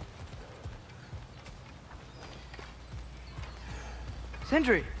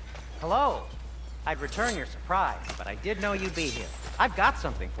 Sindri! Hello. I'd return your surprise, but I did know you'd be here. I've got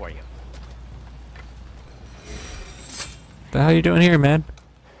something for you. The hell you doing here, man?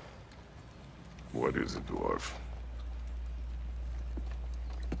 What is it, dwarf?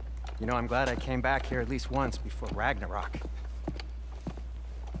 You know, I'm glad I came back here at least once before Ragnarok.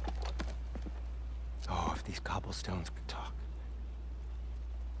 Oh, if these cobblestones could talk.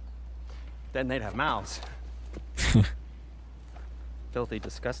 Then they'd have mouths. Filthy,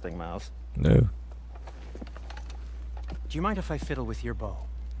 disgusting mouths. No. Do you mind if I fiddle with your bow?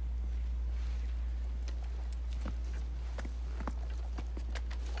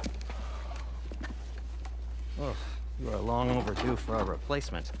 Oh, you are long overdue for a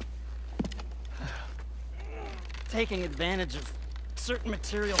replacement. Taking advantage of certain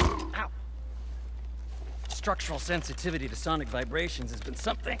material. Ow. Structural sensitivity to sonic vibrations has been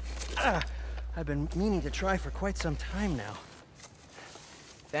something I've been meaning to try for quite some time now.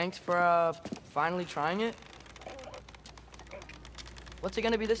 Thanks for, finally trying it. What's it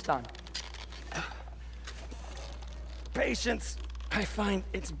gonna be this time? Patience. I find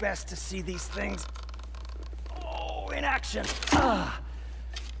it's best to see these things, in action.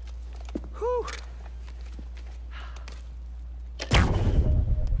 Whew.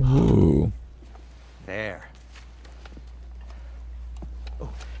 Ooh.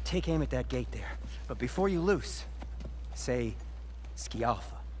 take aim at that gate there. But before you loose, say, Skialfa.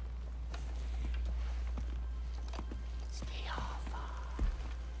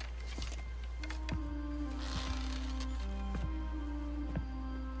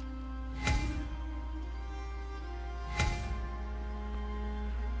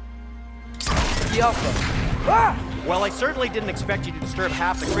 Well, I certainly didn't expect you to disturb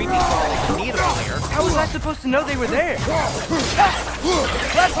half the creepy crawlies in need of a lair. How was I supposed to know they were there?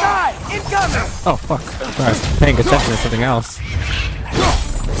 Left side! Incoming! Oh, fuck. I was paying attention to something else.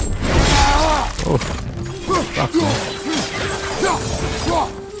 Oh. Fuck, man.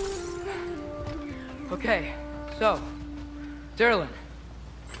 Okay, so, Durlin.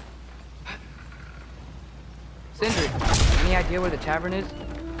 Sindri, any idea where the tavern is?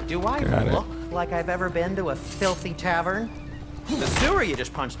 Do I Got it. look like I've ever been to a filthy tavern? The sewer you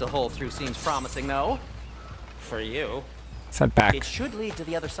just punched a hole through seems promising, though. For you. Set back. It should lead to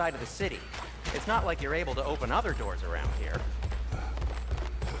the other side of the city. It's not like you're able to open other doors around here.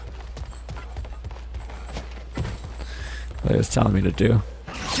 What it was telling me to do.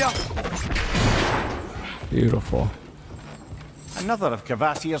 Jump! Beautiful. Another of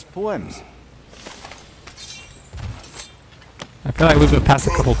Kvasir's poems. I feel like we've been past a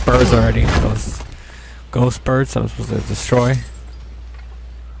couple birds already. Those ghost birds I'm supposed to destroy.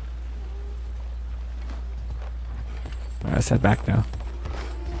 Alright, let's head back now.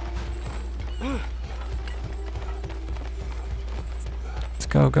 Let's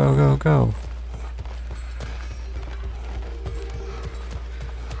go, go, go, go.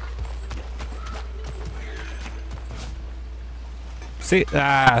 See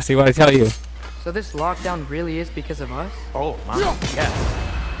what I tell you. So this lockdown really is because of us? Oh, my,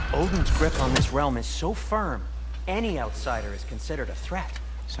 yes. Odin's grip on this realm is so firm, any outsider is considered a threat.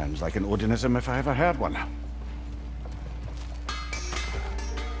 Sounds like an Odinism if I ever heard one.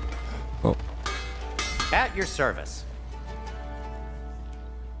 Oh. At your service.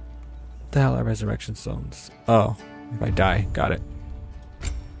 What the hell are resurrection stones? Oh, if I die, got it.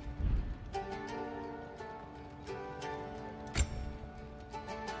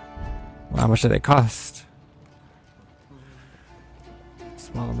 Well, how much do they cost?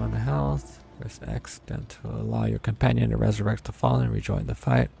 Small amount of health. Press X then to allow your companion to resurrect the fallen and rejoin the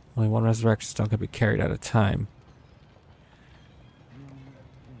fight. Only one resurrection stone can be carried at a time.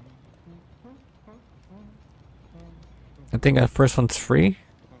 I think that first one's free.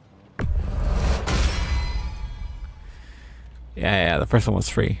 Yeah, the first one was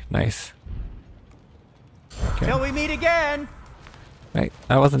free. Nice. Okay. Till we meet again! Right,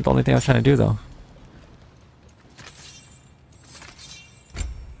 that wasn't the only thing I was trying to do though.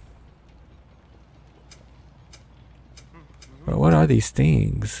 But what are these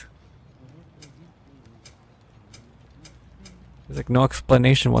things? There's like no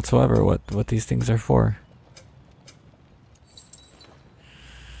explanation whatsoever what these things are for.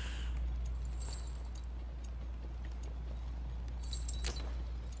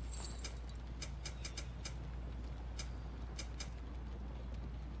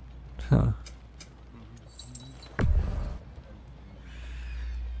 Huh.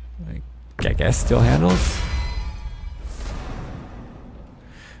 I guess still handles.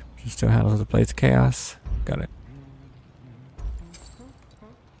 Still handles the Blade's Chaos. Got it.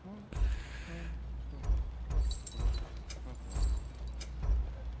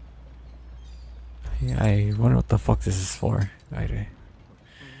 Yeah, I wonder what the fuck this is for. Right.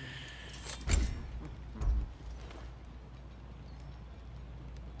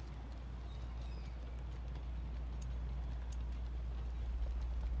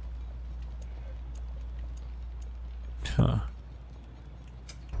 Huh.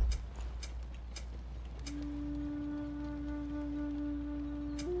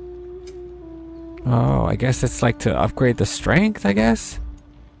 Oh, I guess it's like to upgrade the strength, I guess?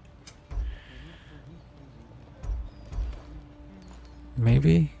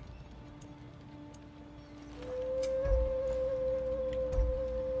 Maybe?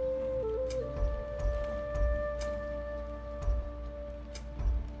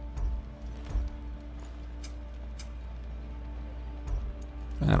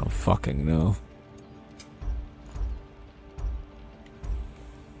 I don't fucking know.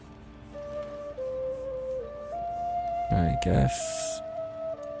 I guess.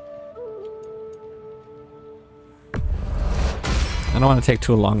 I don't want to take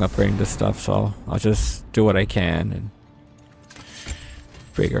too long upgrading this stuff, so I'll just do what I can and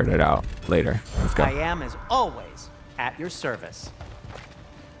figure it out later. Let's go. I am, as always, at your service.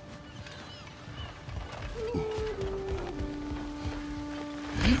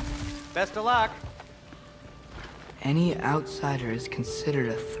 Best of luck. Any outsider is considered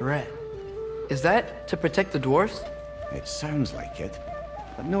a threat. Is that to protect the dwarfs? It sounds like it.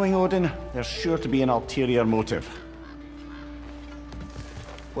 But knowing Odin, there's sure to be an ulterior motive.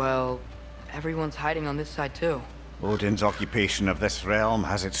 Well, everyone's hiding on this side too. Odin's occupation of this realm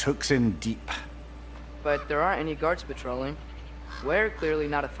has its hooks in deep. But there aren't any guards patrolling. We're clearly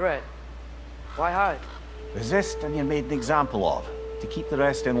not a threat. Why hide? Resist and you're made an example of, to keep the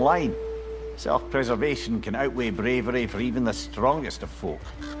rest in line. Self-preservation can outweigh bravery for even the strongest of folk.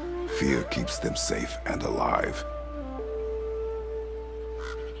 Fear keeps them safe and alive.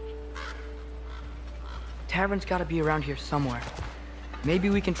 Tavern's gotta be around here somewhere. Maybe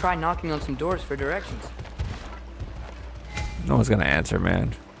we can try knocking on some doors for directions. No one's gonna answer,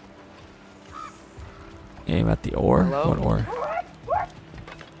 man. Aim at the ore? Hello? What ore?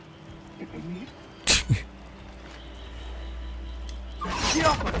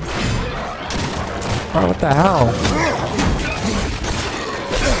 Oh, what the hell?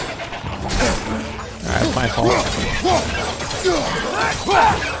 Alright, my fault.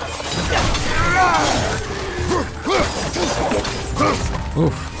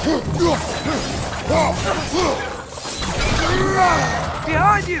 Oof.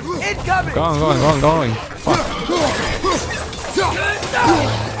 Behind you! Incoming! Going. Fuck.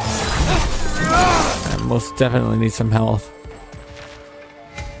 I most definitely need some health.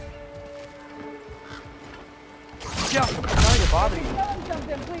 Sorry to bother you. Selling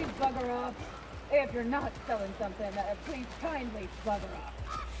something, please bugger off. If you're not selling something, please kindly bugger off.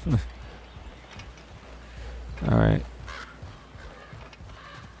 Alright.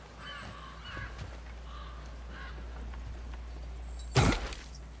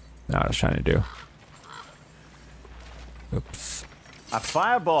 Now what I was trying to do. Oops. A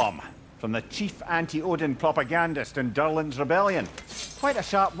firebomb from the chief anti-Odin propagandist in Durlin's rebellion. Quite a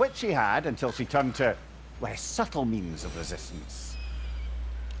sharp wit she had until she turned to less subtle means of resistance.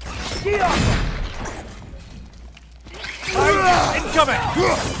 Incoming!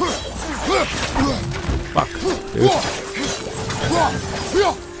 Fuck, dude.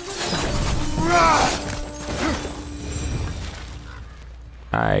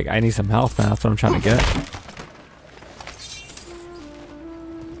 I need some health, man. That's what I'm trying to get.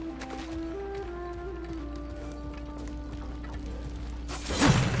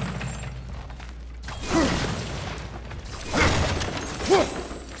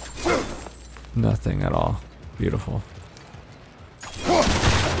 Nothing at all. Beautiful.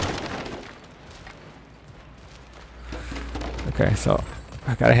 Okay, so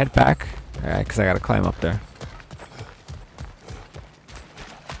I gotta head back. Alright, because I gotta climb up there.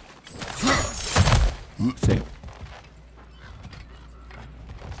 See.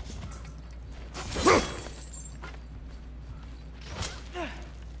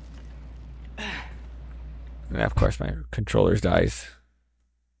 And of course my controllers dies.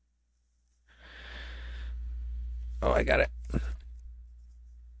 Oh, I got it.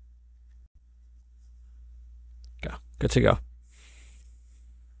 Go. Good to go.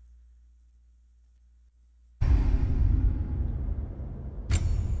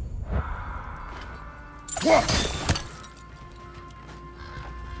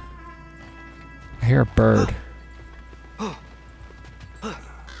 I hear a bird.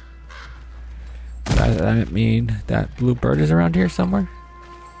 Does that mean that blue bird is around here somewhere?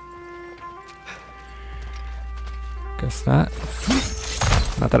 Guess not.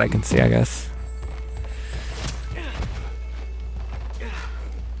 Not that I can see, I guess.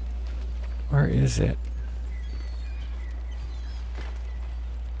 Where is it?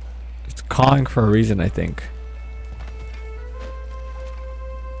 It's cawing for a reason, I think.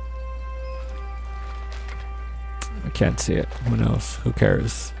 I can't see it. Who knows? Who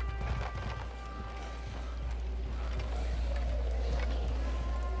cares?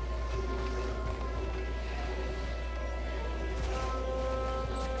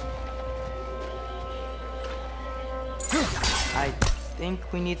 I think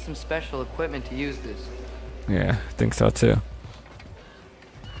we need some special equipment to use this. Yeah, I think so too.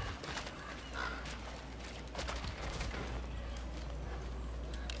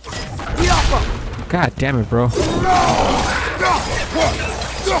 God damn it, bro.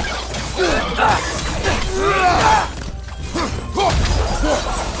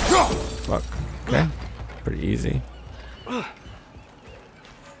 Fuck. Okay. Pretty easy. I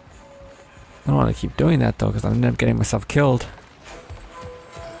don't want to keep doing that though, because I'm gonna end up getting myself killed.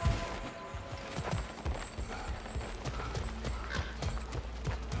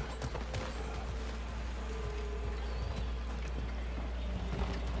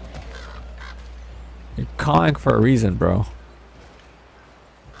 You're calling for a reason, bro.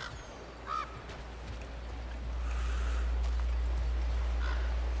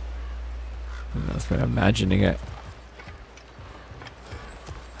 Must have been imagining it.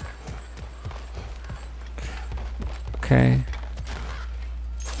 Okay.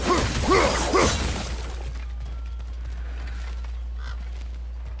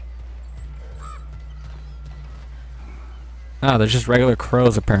 Ah, they're just regular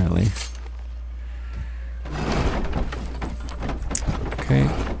crows apparently. Okay.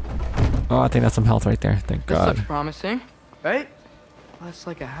 Oh, I think that's some health right there. Thank This God. looks promising, right? That's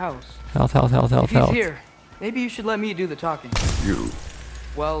like a house. Health, health, health, health, If he's health. here, maybe you should let me do the talking. You.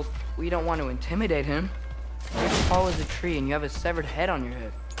 Well, we don't want to intimidate him. You're tall as a tree and you have a severed head on your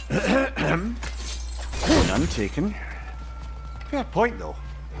head. None taken. Fair point, though.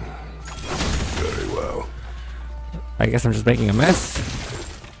 Very well. I guess I'm just making a mess.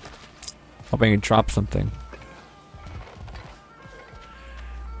 Hoping it drops something.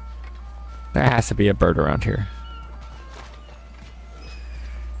 There has to be a bird around here.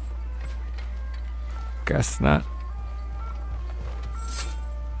 Guess not.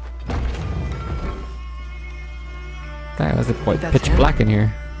 That was it. That's Pitch him. black in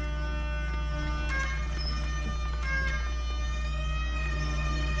here.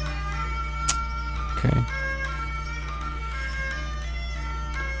 Okay.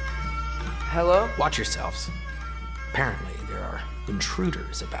 Hello? Watch yourselves. Apparently, there are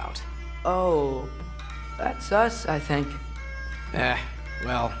intruders about. Oh, that's us, I think.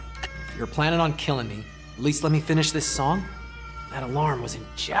 Well, if you're planning on killing me, at least let me finish this song. That alarm was in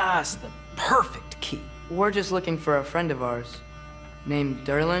just the perfect key. We're just looking for a friend of ours named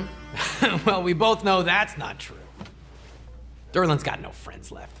Derlin. Well, we both know that's not true. Derlin's got no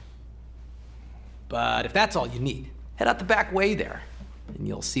friends left. But if that's all you need, head out the back way there, and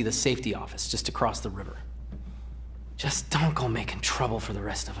you'll see the safety office just across the river. Just don't go making trouble for the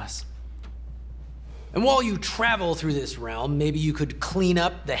rest of us. And while you travel through this realm, maybe you could clean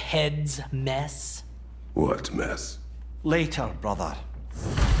up the head's mess. What mess? Later, brother.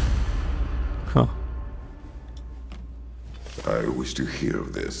 Huh. I wish to hear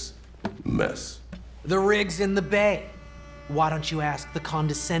of this mess. The rig's in the bay. Why don't you ask the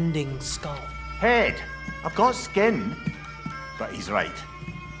condescending skull? Head, I've got skin. But he's right.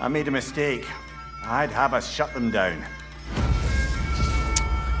 I made a mistake. I'd have us shut them down.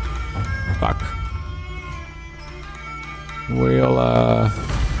 Fuck. We'll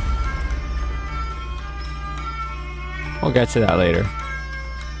get to that later.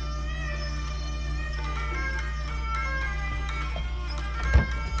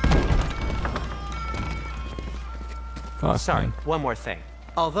 Fuck, Sorry, man. one more thing.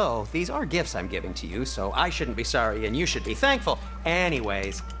 Although, these are gifts I'm giving to you, so I shouldn't be sorry and you should be thankful.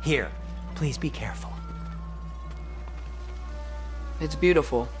 Anyways, here, please be careful. It's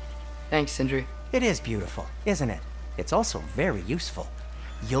beautiful. Thanks, Sindri. It is beautiful, isn't it? It's also very useful.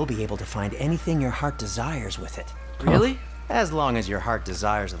 You'll be able to find anything your heart desires with it. Really? As long as your heart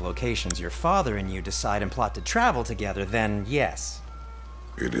desires the locations your father and you decide and plot to travel together, then yes.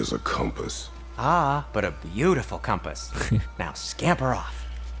 It is a compass. Ah, but a beautiful compass. Now scamper off.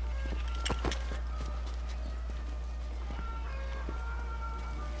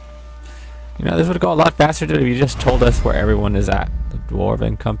 You know, this would go a lot faster if you just told us where everyone is at. The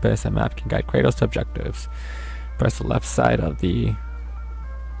dwarven compass and map can guide Kratos to objectives. Press the left side of the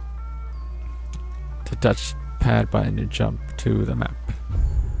touchpad button to jump to the map.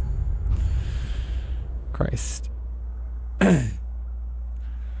 Christ.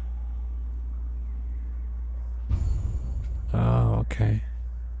 Oh, okay.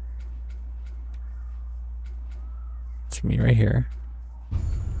 It's me right here.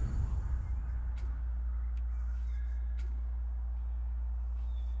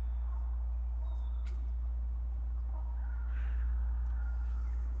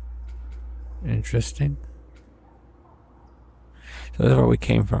 Interesting. So this is where we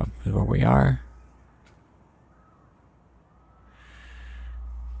came from. This is where we are.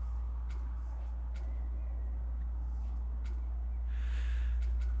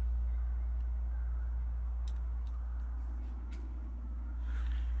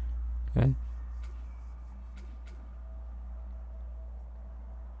 Okay.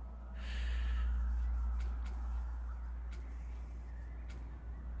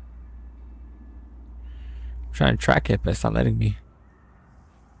 Trying to track it, but it's not letting me.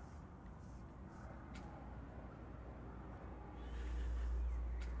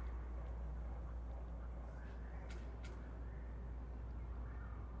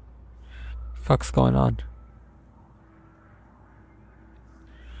 Fuck's going on?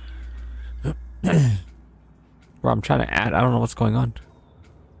 Bro, I'm trying to add. I don't know what's going on.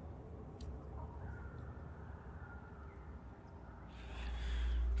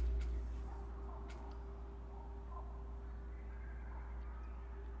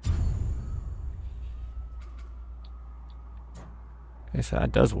 Okay, so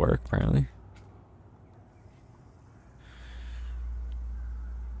that does work, apparently.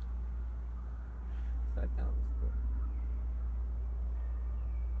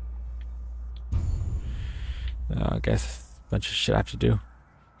 I guess a bunch of shit I have to do.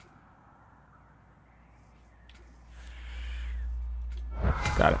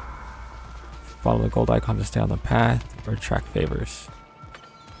 Got it. Follow the gold icon to stay on the path or track favors.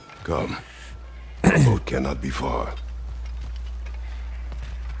 Come. The boat cannot be far.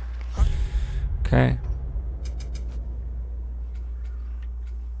 Okay.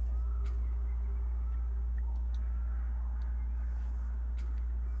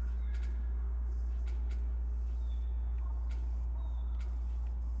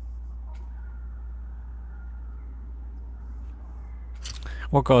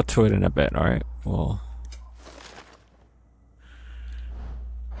 We'll go to it in a bit, alright? We'll...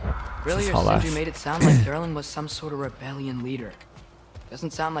 Really, or Sindri made it sound like Durlin was some sort of rebellion leader.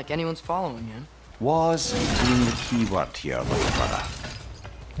 Doesn't sound like anyone's following him. Was being the key word here, little brother.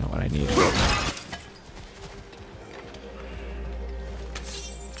 Not what I need.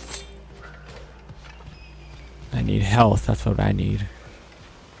 I need health, that's what I need.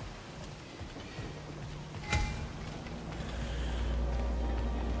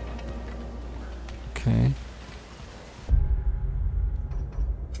 Okay.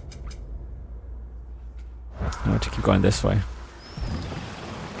 I want to keep going this way.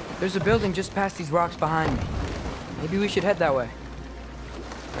 There's a building just past these rocks behind me. Maybe we should head that way.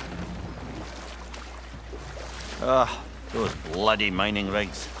 Those bloody mining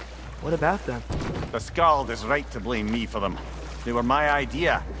rigs. What about them? The Skald is right to blame me for them. They were my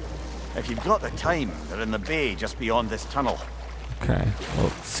idea. If you've got the time, they're in the bay just beyond this tunnel. Okay, we'll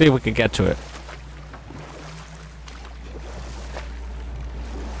see if we can get to it.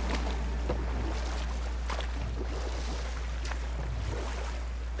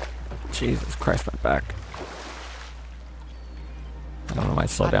 Jesus Christ, my back. I don't know why I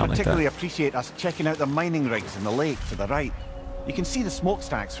slow down like that. I particularly appreciate us checking out the mining rigs in the lake to the right. You can see the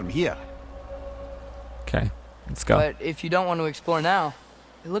smokestacks from here. Okay, let's go. But if you don't want to explore now,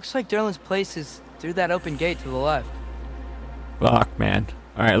 it looks like Durlin's place is through that open gate to the left. Fuck, man.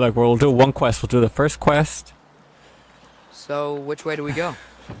 Alright, look, we'll do one quest. We'll do the first quest. So, which way do we go?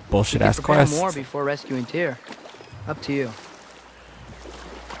 Bullshit ass quest. More before rescuing Tyr. Up to you.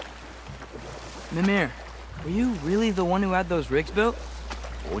 Mimir, were you really the one who had those rigs built?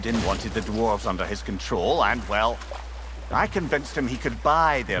 Odin wanted the dwarves under his control, and, well, I convinced him he could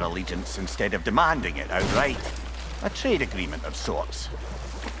buy their allegiance instead of demanding it outright. A trade agreement of sorts.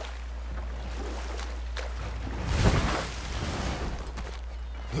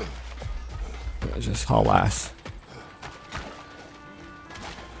 Just haul ass.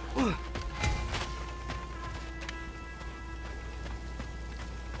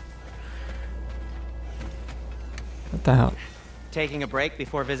 What the hell? Taking a break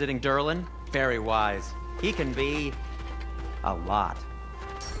before visiting Durlin? Very wise. He can be... a lot.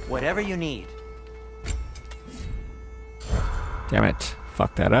 Whatever you need. Damn it.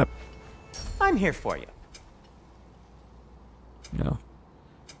 Fuck that up. I'm here for you. No.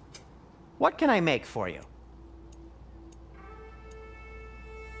 What can I make for you?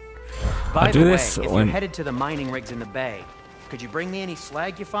 I'll By do the way, this if when... you're headed to the mining rigs in the bay, could you bring me any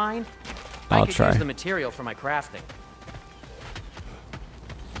slag you find? I'll I could try. use the material for my crafting.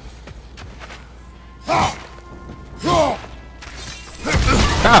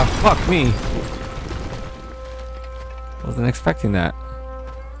 Ah, fuck me. Wasn't expecting that.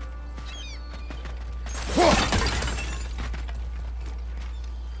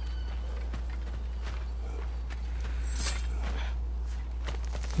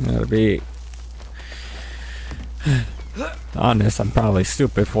 To be honest, I'm probably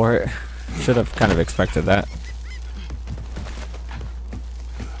stupid for it. Should have kind of expected that.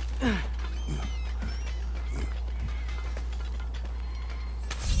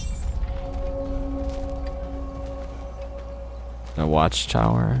 The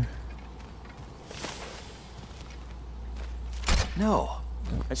watchtower. No,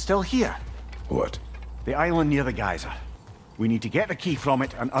 it's still here. What? The island near the geyser. We need to get the key from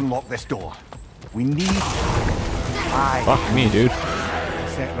it and unlock this door. We need... Fuck me, dude.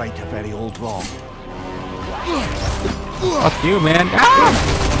 Set right a very old wrong. Fuck you, man. Ah!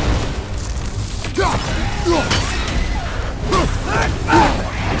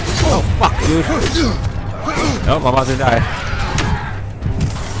 Oh, fuck, dude. Nope, I'm about to die.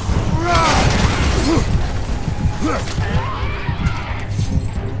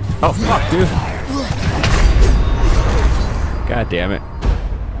 Oh, fuck, dude. God damn it.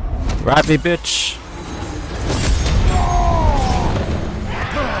 Ride me, bitch.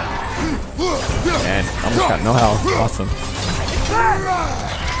 And almost got no health. Awesome.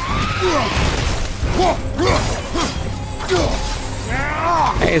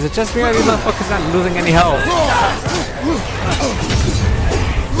 Hey, is it just me or are these motherfuckers not losing any health?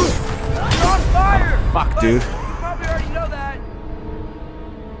 You're on fire! Fuck, dude. You probably already know that.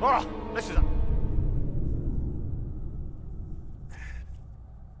 Oh, this is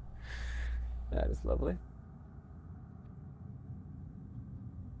That is lovely.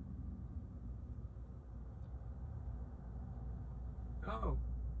 Oh.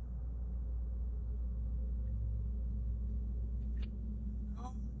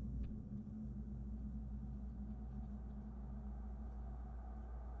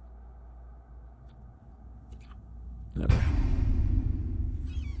 Never.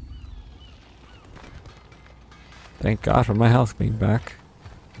 Thank God for my health being back.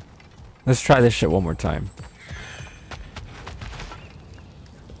 Let's try this shit one more time.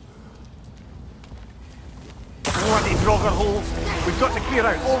 bloody drogger holes. We've got to clear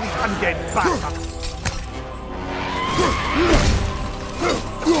out all these undead bastards.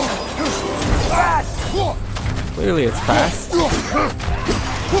 Clearly it's fast.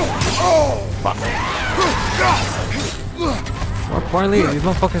 Fuck. More importantly, these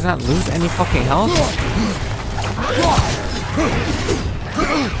motherfuckers not lose any fucking health?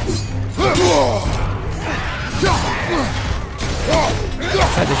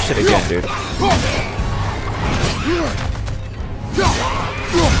 Try this shit again, dude.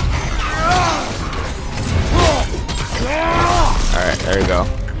 Alright, there you go.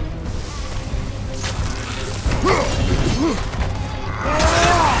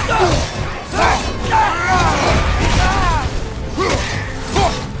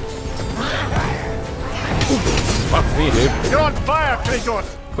 Fuck me, dude. You're on fire, Kratos!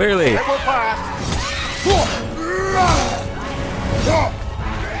 Clearly. It will pass!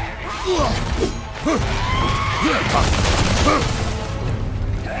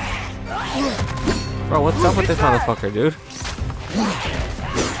 Bro, what's up with this motherfucker, dude?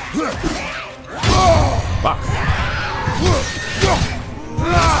 Fuck.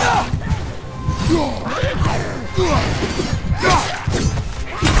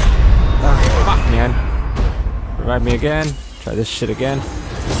 Fuck, man. Revive me again. Try this shit again.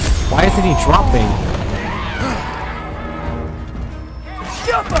 Why isn't he dropping?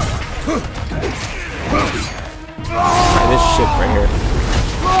 Try this shit right here.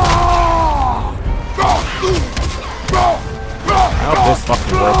 I hope this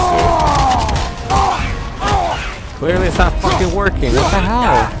fucking works, dude. Clearly it's not fucking working. What the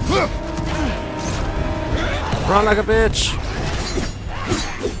hell? Run like a bitch.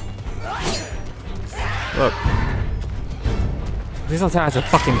 Look. Please don't tell me I have to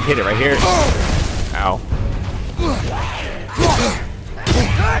fucking hit it right here. Ow.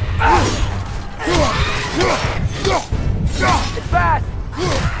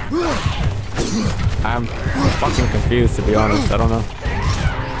 I'm fucking confused, to be honest. I don't know.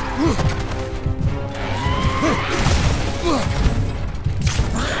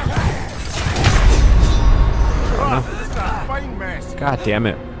 God damn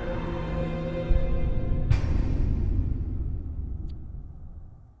it.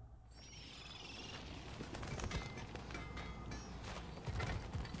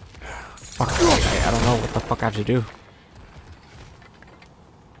 Fuck, I don't know what the fuck I have to do.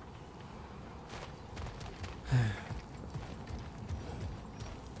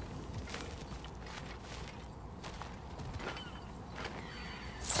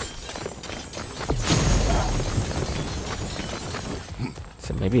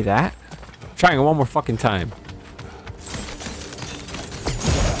 So maybe that? Trying it one more fucking time.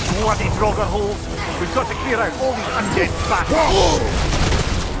 Bloody drogger holes! We've got to clear out all these undead bastards!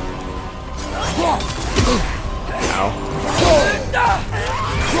 Ow.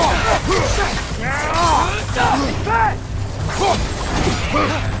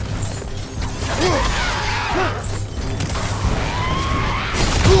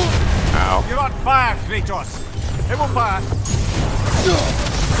 Ow. You're on fire, Kratos! It will pass!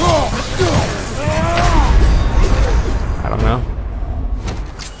 I don't know.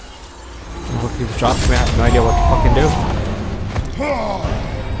 What keeps dropping me? I have no idea what to fucking do.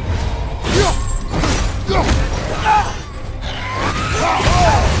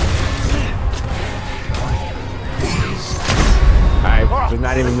 I did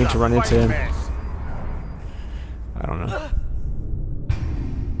not even mean to run into him. I don't know.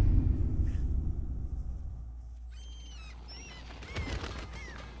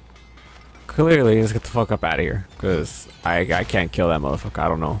 Clearly, let's get the fuck up out of here. Because I can't kill that motherfucker. I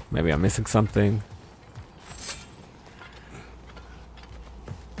don't know. Maybe I'm missing something.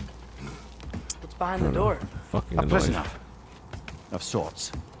 behind the door? Fucking A annoying. prisoner. Of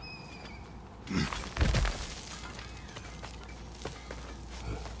sorts.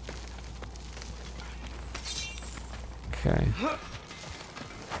 Okay.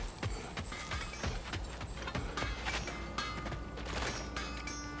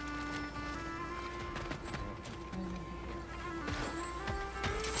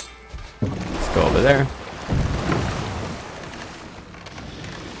 Let's go over there.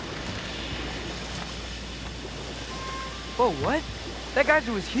 Whoa, what? That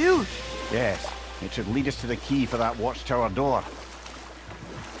geyser was huge. Yes. It should lead us to the key for that watchtower door.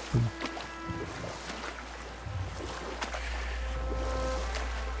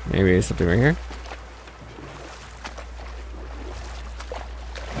 Maybe there's something right here.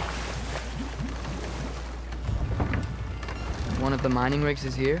 One of the mining rigs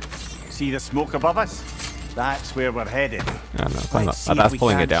is here. See the smoke above us? That's where we're headed. I don't know. I'm not, Let's see that's if we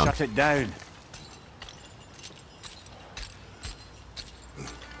pulling can it down. shut it down.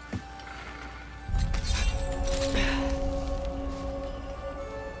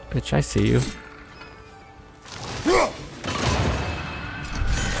 Bitch, I see you.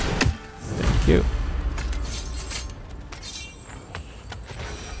 Thank you.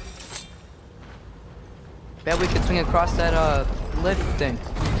 Bet we could swing across that, lift thing.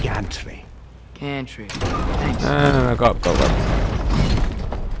 Gantry. Gantry. Thanks. No, go up, go up.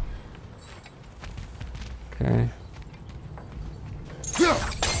 Okay.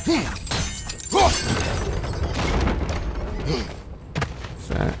 What's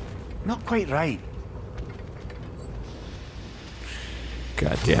that? Not quite right.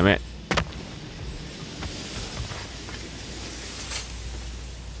 God damn it.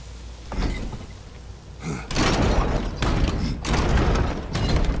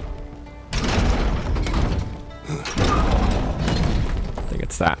 I think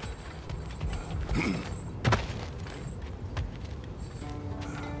it's that.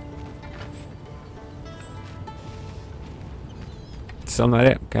 Still not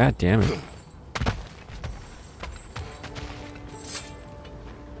it. God damn it.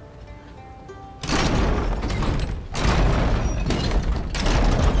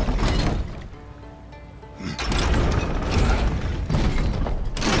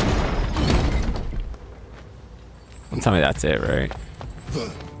 Don't tell me that's it, right?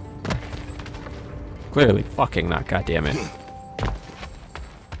 Clearly fucking not, god damn it.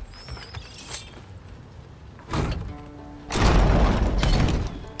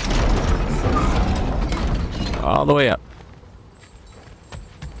 All the way up.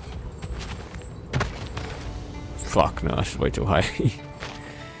 Fuck, no, that's way too high.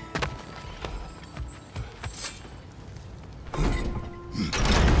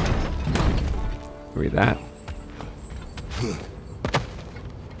 Read that.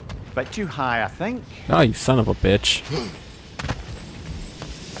 Bit too high, I think. Oh, you son of a bitch.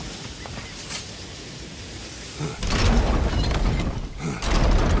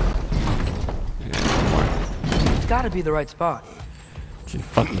 It's gotta be the right spot. Jesus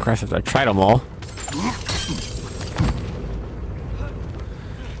fucking Christ, I tried them all.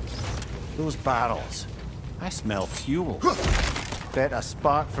 Those barrels. I smell fuel. Bet a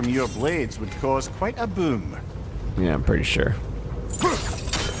spark from your blades would cause quite a boom. Yeah, I'm pretty sure.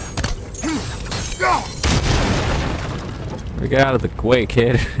 Get out of the way,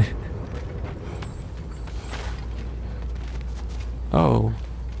 kid. Oh.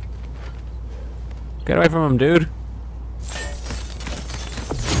 Get away from him, dude.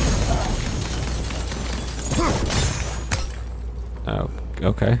 Oh,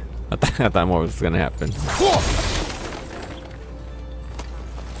 okay. I thought more was gonna happen.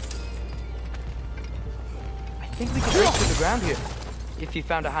 I think we could break through the ground here. If you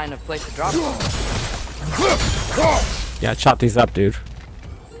found a high enough place to drop it. Yeah, chop these up, dude.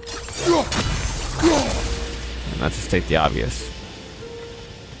 And let's just take the obvious.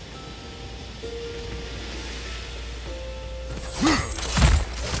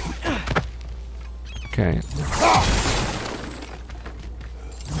 Okay.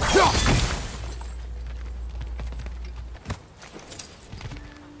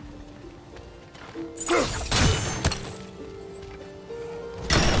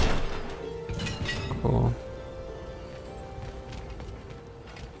 Cool.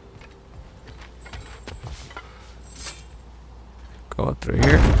 Go up through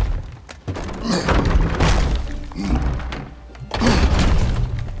here.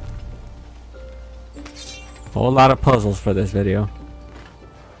 Whole lot of puzzles for this video.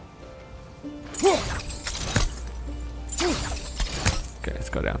 Okay, let's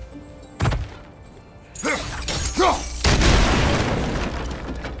go down.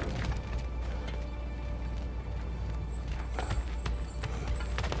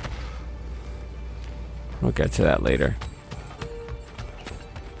 We'll get to that later.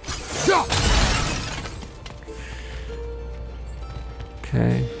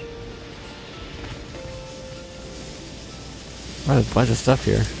 Okay. Oh, there's a bunch of stuff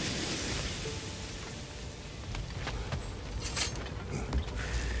here.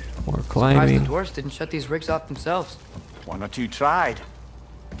 More Surprised climbing. the dwarves didn't shut these rigs off themselves. One or two tried.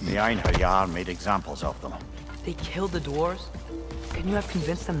 The Einherjar made examples of them. They killed the dwarves? Couldn't you have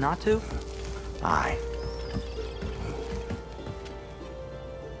convinced them not to? Aye.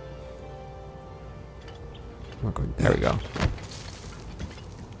 There we go.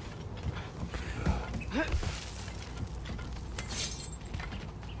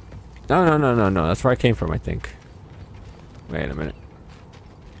 No. That's where I came from, I think. Wait a minute.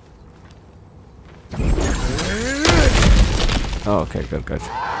 Oh, okay, good.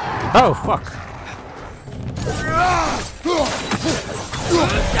 Oh, fuck.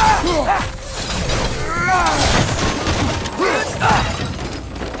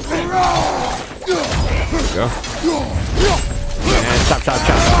 There we go. And chop.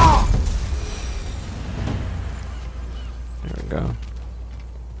 There we go.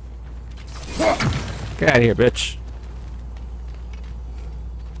 Get out of here, bitch.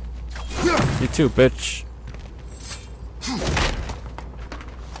 You too, bitch.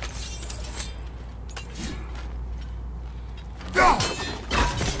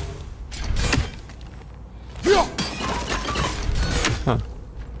 Huh.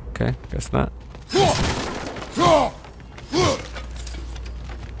 Okay, guess not.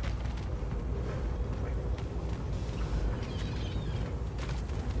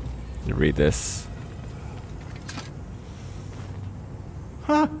 Read this.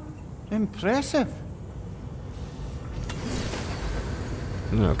 Huh. Impressive.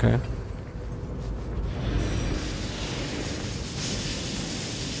 Okay.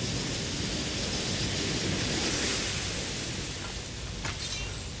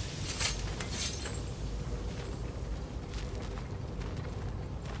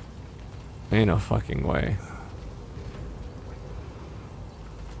 Ain't no fucking way.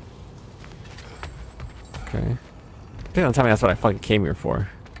 Okay. Please don't tell me that's what I fucking came here for.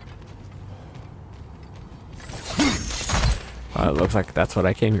 It looks like that's what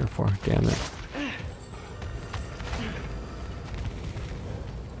I came here for. Damn it.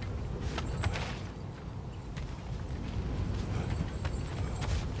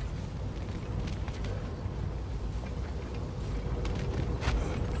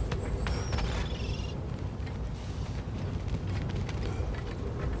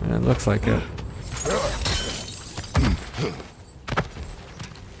 And it looks like it.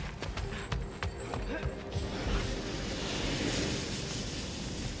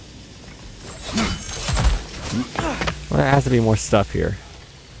 Well, there has to be more stuff here.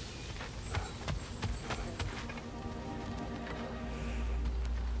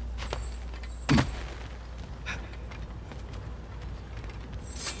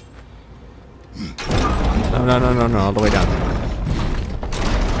 No, all the way down.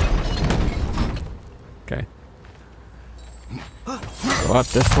 Okay. Go up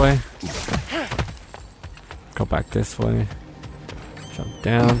this way. Go back this way. Jump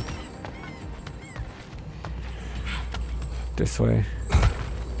down. This way.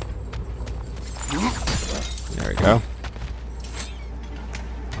 There we go.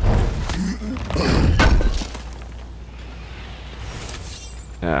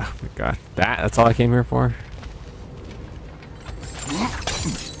 Ah, my God. That's all I came here for?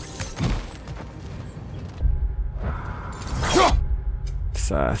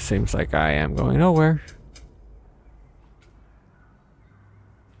 This seems like I am going nowhere.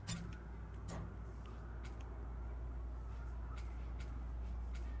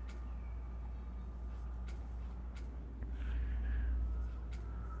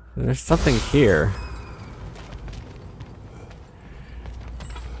 There's something here.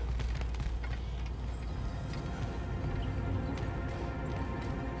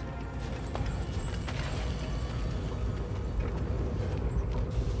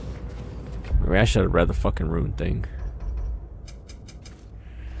 Maybe I should have read the fucking rune thing.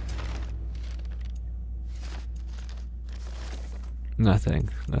 Nothing.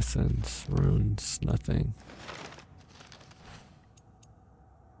 Lessons, runes, nothing.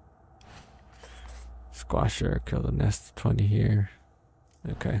 Squasher, kill the nest 20 here.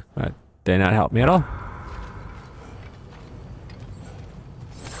 Okay, that did not help me at all.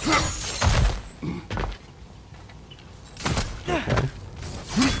 Okay.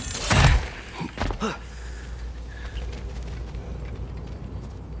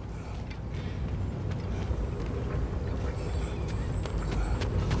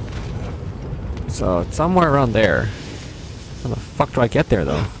 So it's somewhere around there. How the fuck do I get there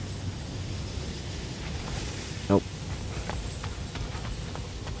though? Nope.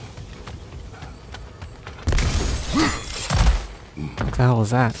 What the hell is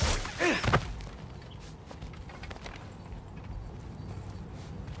that?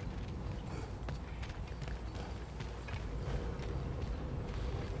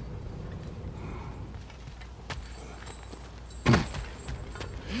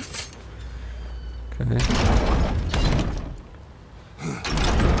 Okay.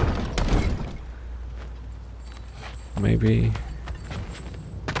 Maybe.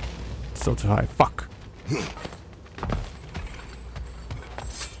 Still too high. Fuck.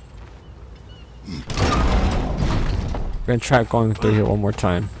 We're gonna try going through here one more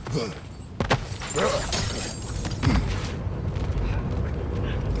time.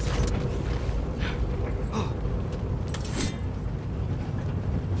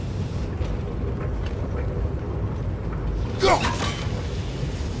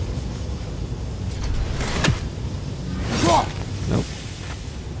 Nope.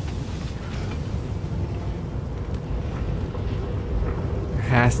 There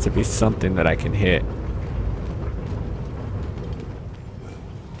has to be something that I can hit.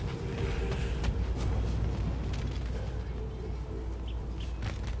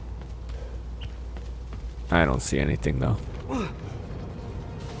 I don't see anything though.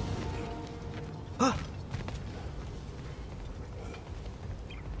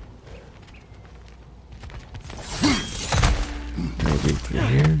 Maybe through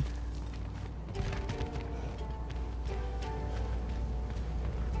here.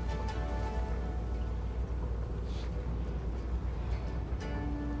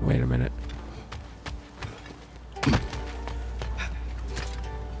 Wait a minute.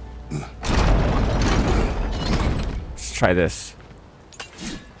 Let's try this.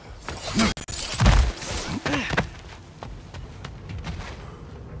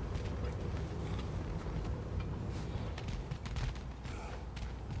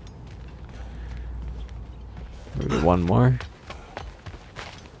 Maybe one more.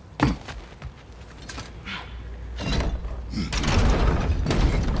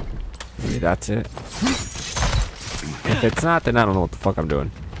 Maybe that's it. If it's not, then I don't know what the fuck I'm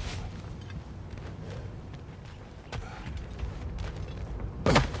doing.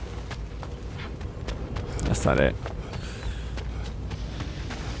 That's not it.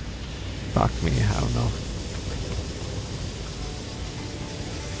 Fuck me, I don't know.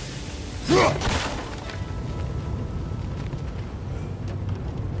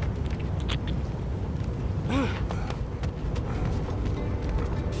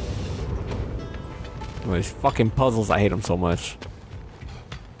 Oh, these fucking puzzles, I hate them so much.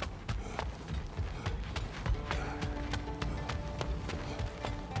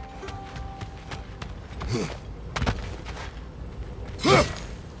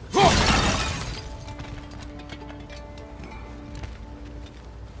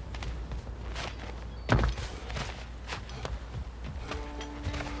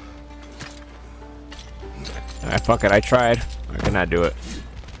 Alright, fuck it, I tried. I cannot do it.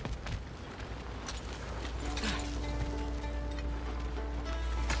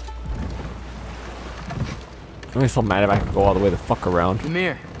 I'm so mad if I could go all the way the fuck around.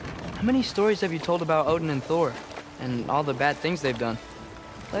 Ymir, how many stories have you told about Odin and Thor? And all the bad things they've done?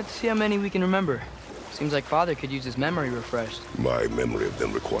 Let's see how many we can remember. Seems like Father could use his memory refreshed. My memory of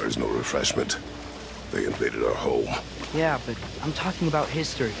them requires no refreshment. They invaded our home. Yeah, but I'm talking about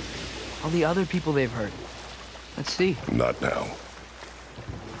history. All the other people they've hurt. Let's see. Not now.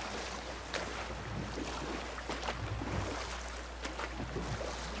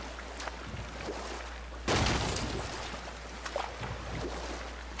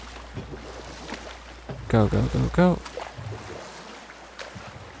 Go, go, go, go.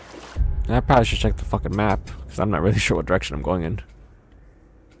 I probably should check the fucking map, because I'm not really sure what direction I'm going in.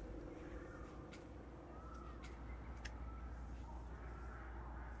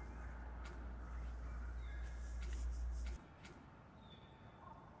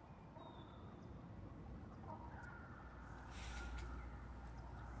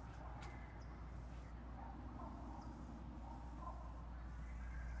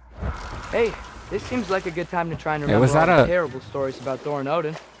 Hey, this seems like a good time to try and Hey, remember was that all the a- terrible stories about Thor and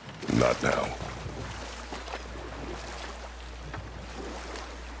Odin. Not now.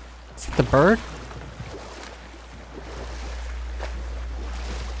 Is it the bird?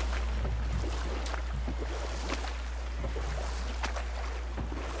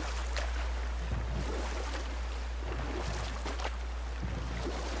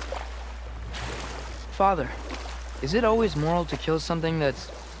 Father, is it always moral to kill something that's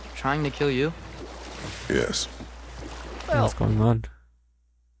trying to kill you? Yes. What's going on?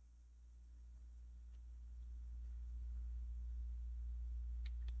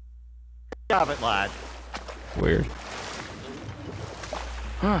 Have it, lad. Weird.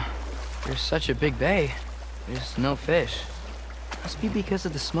 Huh. There's such a big bay. There's no fish. Must be because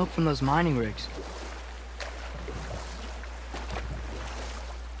of the smoke from those mining rigs.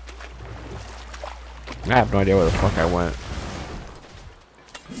 I have no idea where the fuck I went.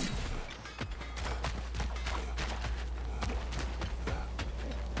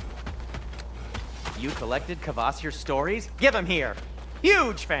 You collected Kvasir's stories? Give him here.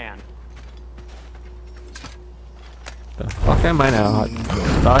 Huge fan. The fuck am I now? I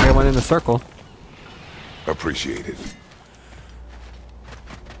thought I went in a circle. Appreciate it.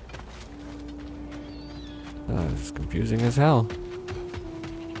 It's confusing as hell.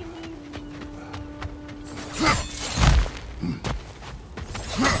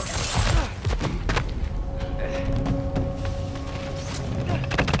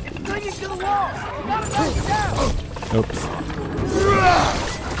 Oops.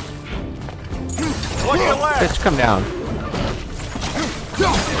 Bitch, come down.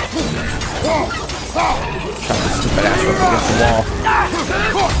 Shot this stupid ass up against the wall.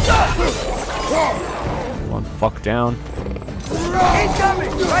 One fuck down.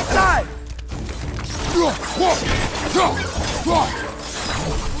 Incoming! Right side!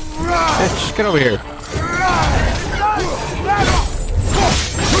 Bitch, get over here.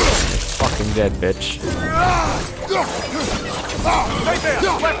 Fucking dead, bitch. Right there,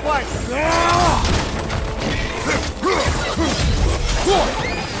 left flank.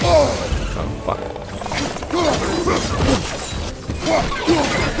 Oh, fuck.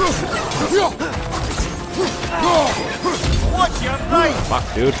 Watch your right. Fuck,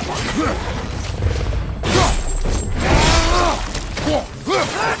 dude.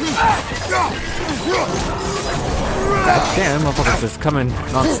 God damn, motherfuckers is coming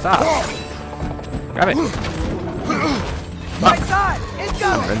non-stop. Grab it. Right side!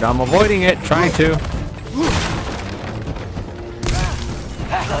 Incoming! And I'm avoiding it, trying to.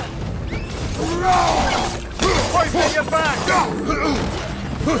 Hoist your back.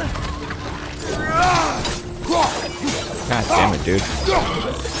 God damn it, dude.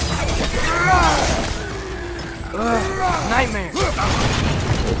 Nightmare!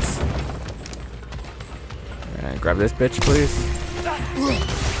 Oops. Grab this bitch, please.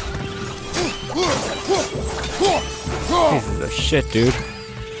 Pieces of shit, dude.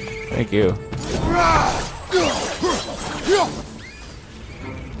 Thank you.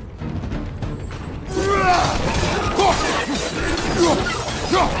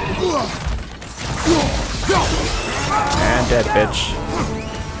 And dead, bitch.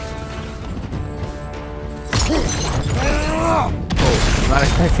 Oh, I'm not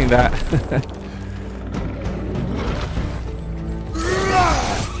expecting that.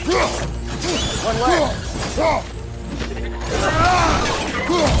 One leg.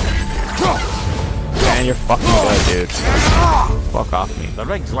 Man, you're fucking dead, dude. Fuck off me. The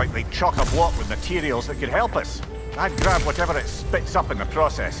rig's likely chock a block with materials that could help us. I'd grab whatever it spits up in the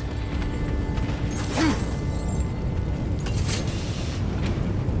process.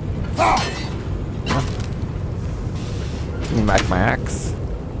 Give me back my axe.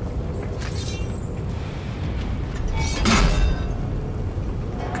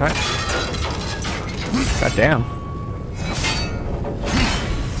 Cut. God damn.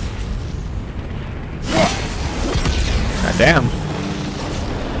 God damn.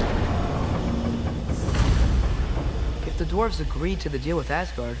 If the dwarves agreed to the deal with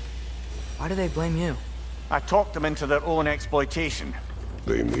Asgard, why do they blame you? I talked them into their own exploitation.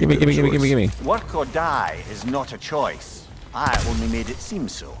 They made Gimme, their gimme, gimme, choice. gimme, gimme. Work or die is not a choice. I only made it seem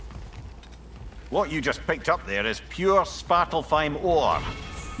so. What you just picked up there is pure Svartalfheim ore.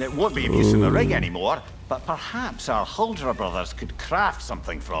 It won't be of use in the rig anymore, but perhaps our Huldra brothers could craft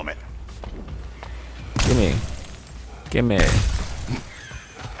something from it. Gimme. Gimme.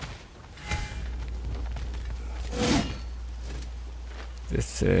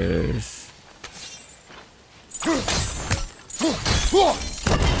 This is...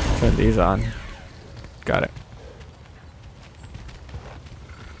 Turn these on. Got it.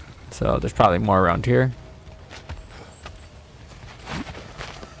 So there's probably more around here.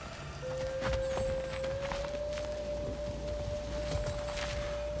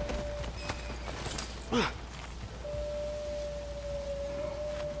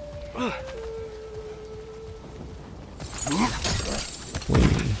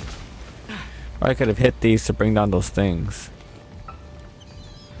 I could have hit these to bring down those things.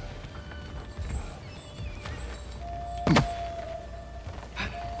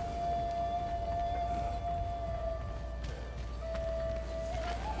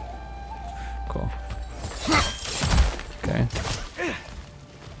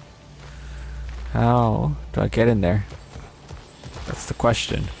 How do I get in there? That's the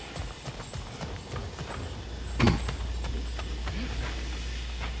question.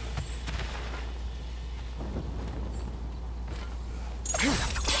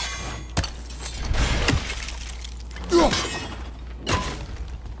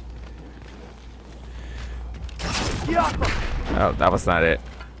 Oh, that was not it.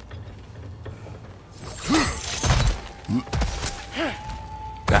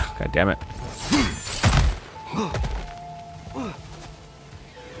 Ah, God damn it.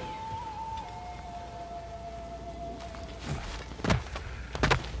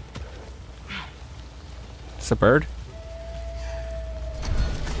 It's a bird?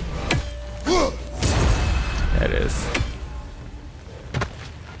 That is.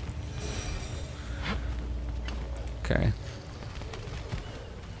 Okay.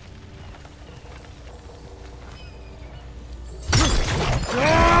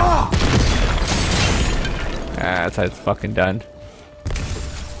 That's how it's fucking done.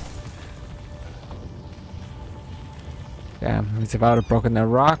 Damn, if I would have broken that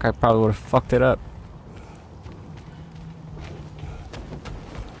rock, I probably would have fucked it up.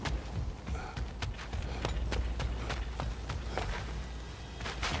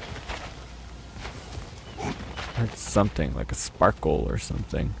 Heard something, like a sparkle or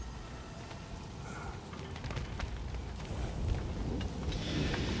something.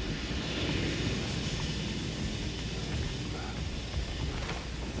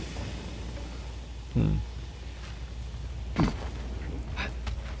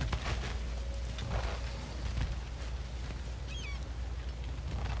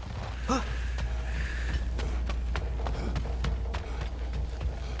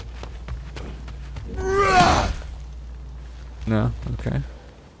 No? Okay.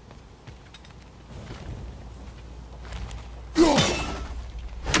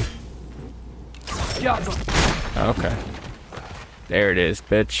 Okay. There it is,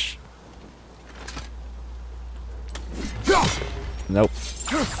 bitch. Nope.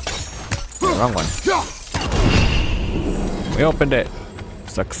 Wrong one. We opened it.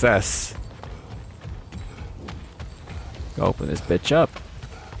 Success. Go open this bitch up.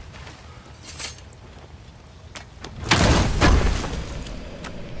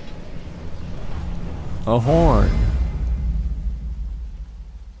 A horn.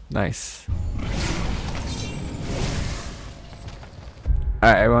 Nice.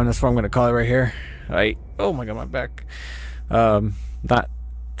 Alright, everyone, that's what I'm gonna call it right here. Alright. Oh my god, my back. Not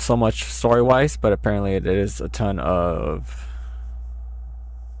so much story-wise, but apparently it is a ton of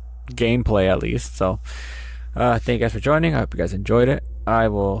gameplay at least. So, thank you guys for joining. I hope you guys enjoyed it. I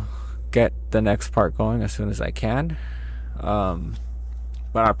will get the next part going as soon as I can.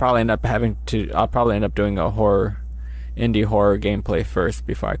 But I'll probably end up doing a indie horror gameplay first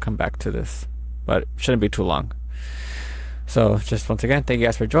before I come back to this. But it shouldn't be too long. So just once again, thank you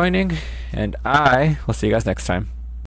guys for joining, and I will see you guys next time.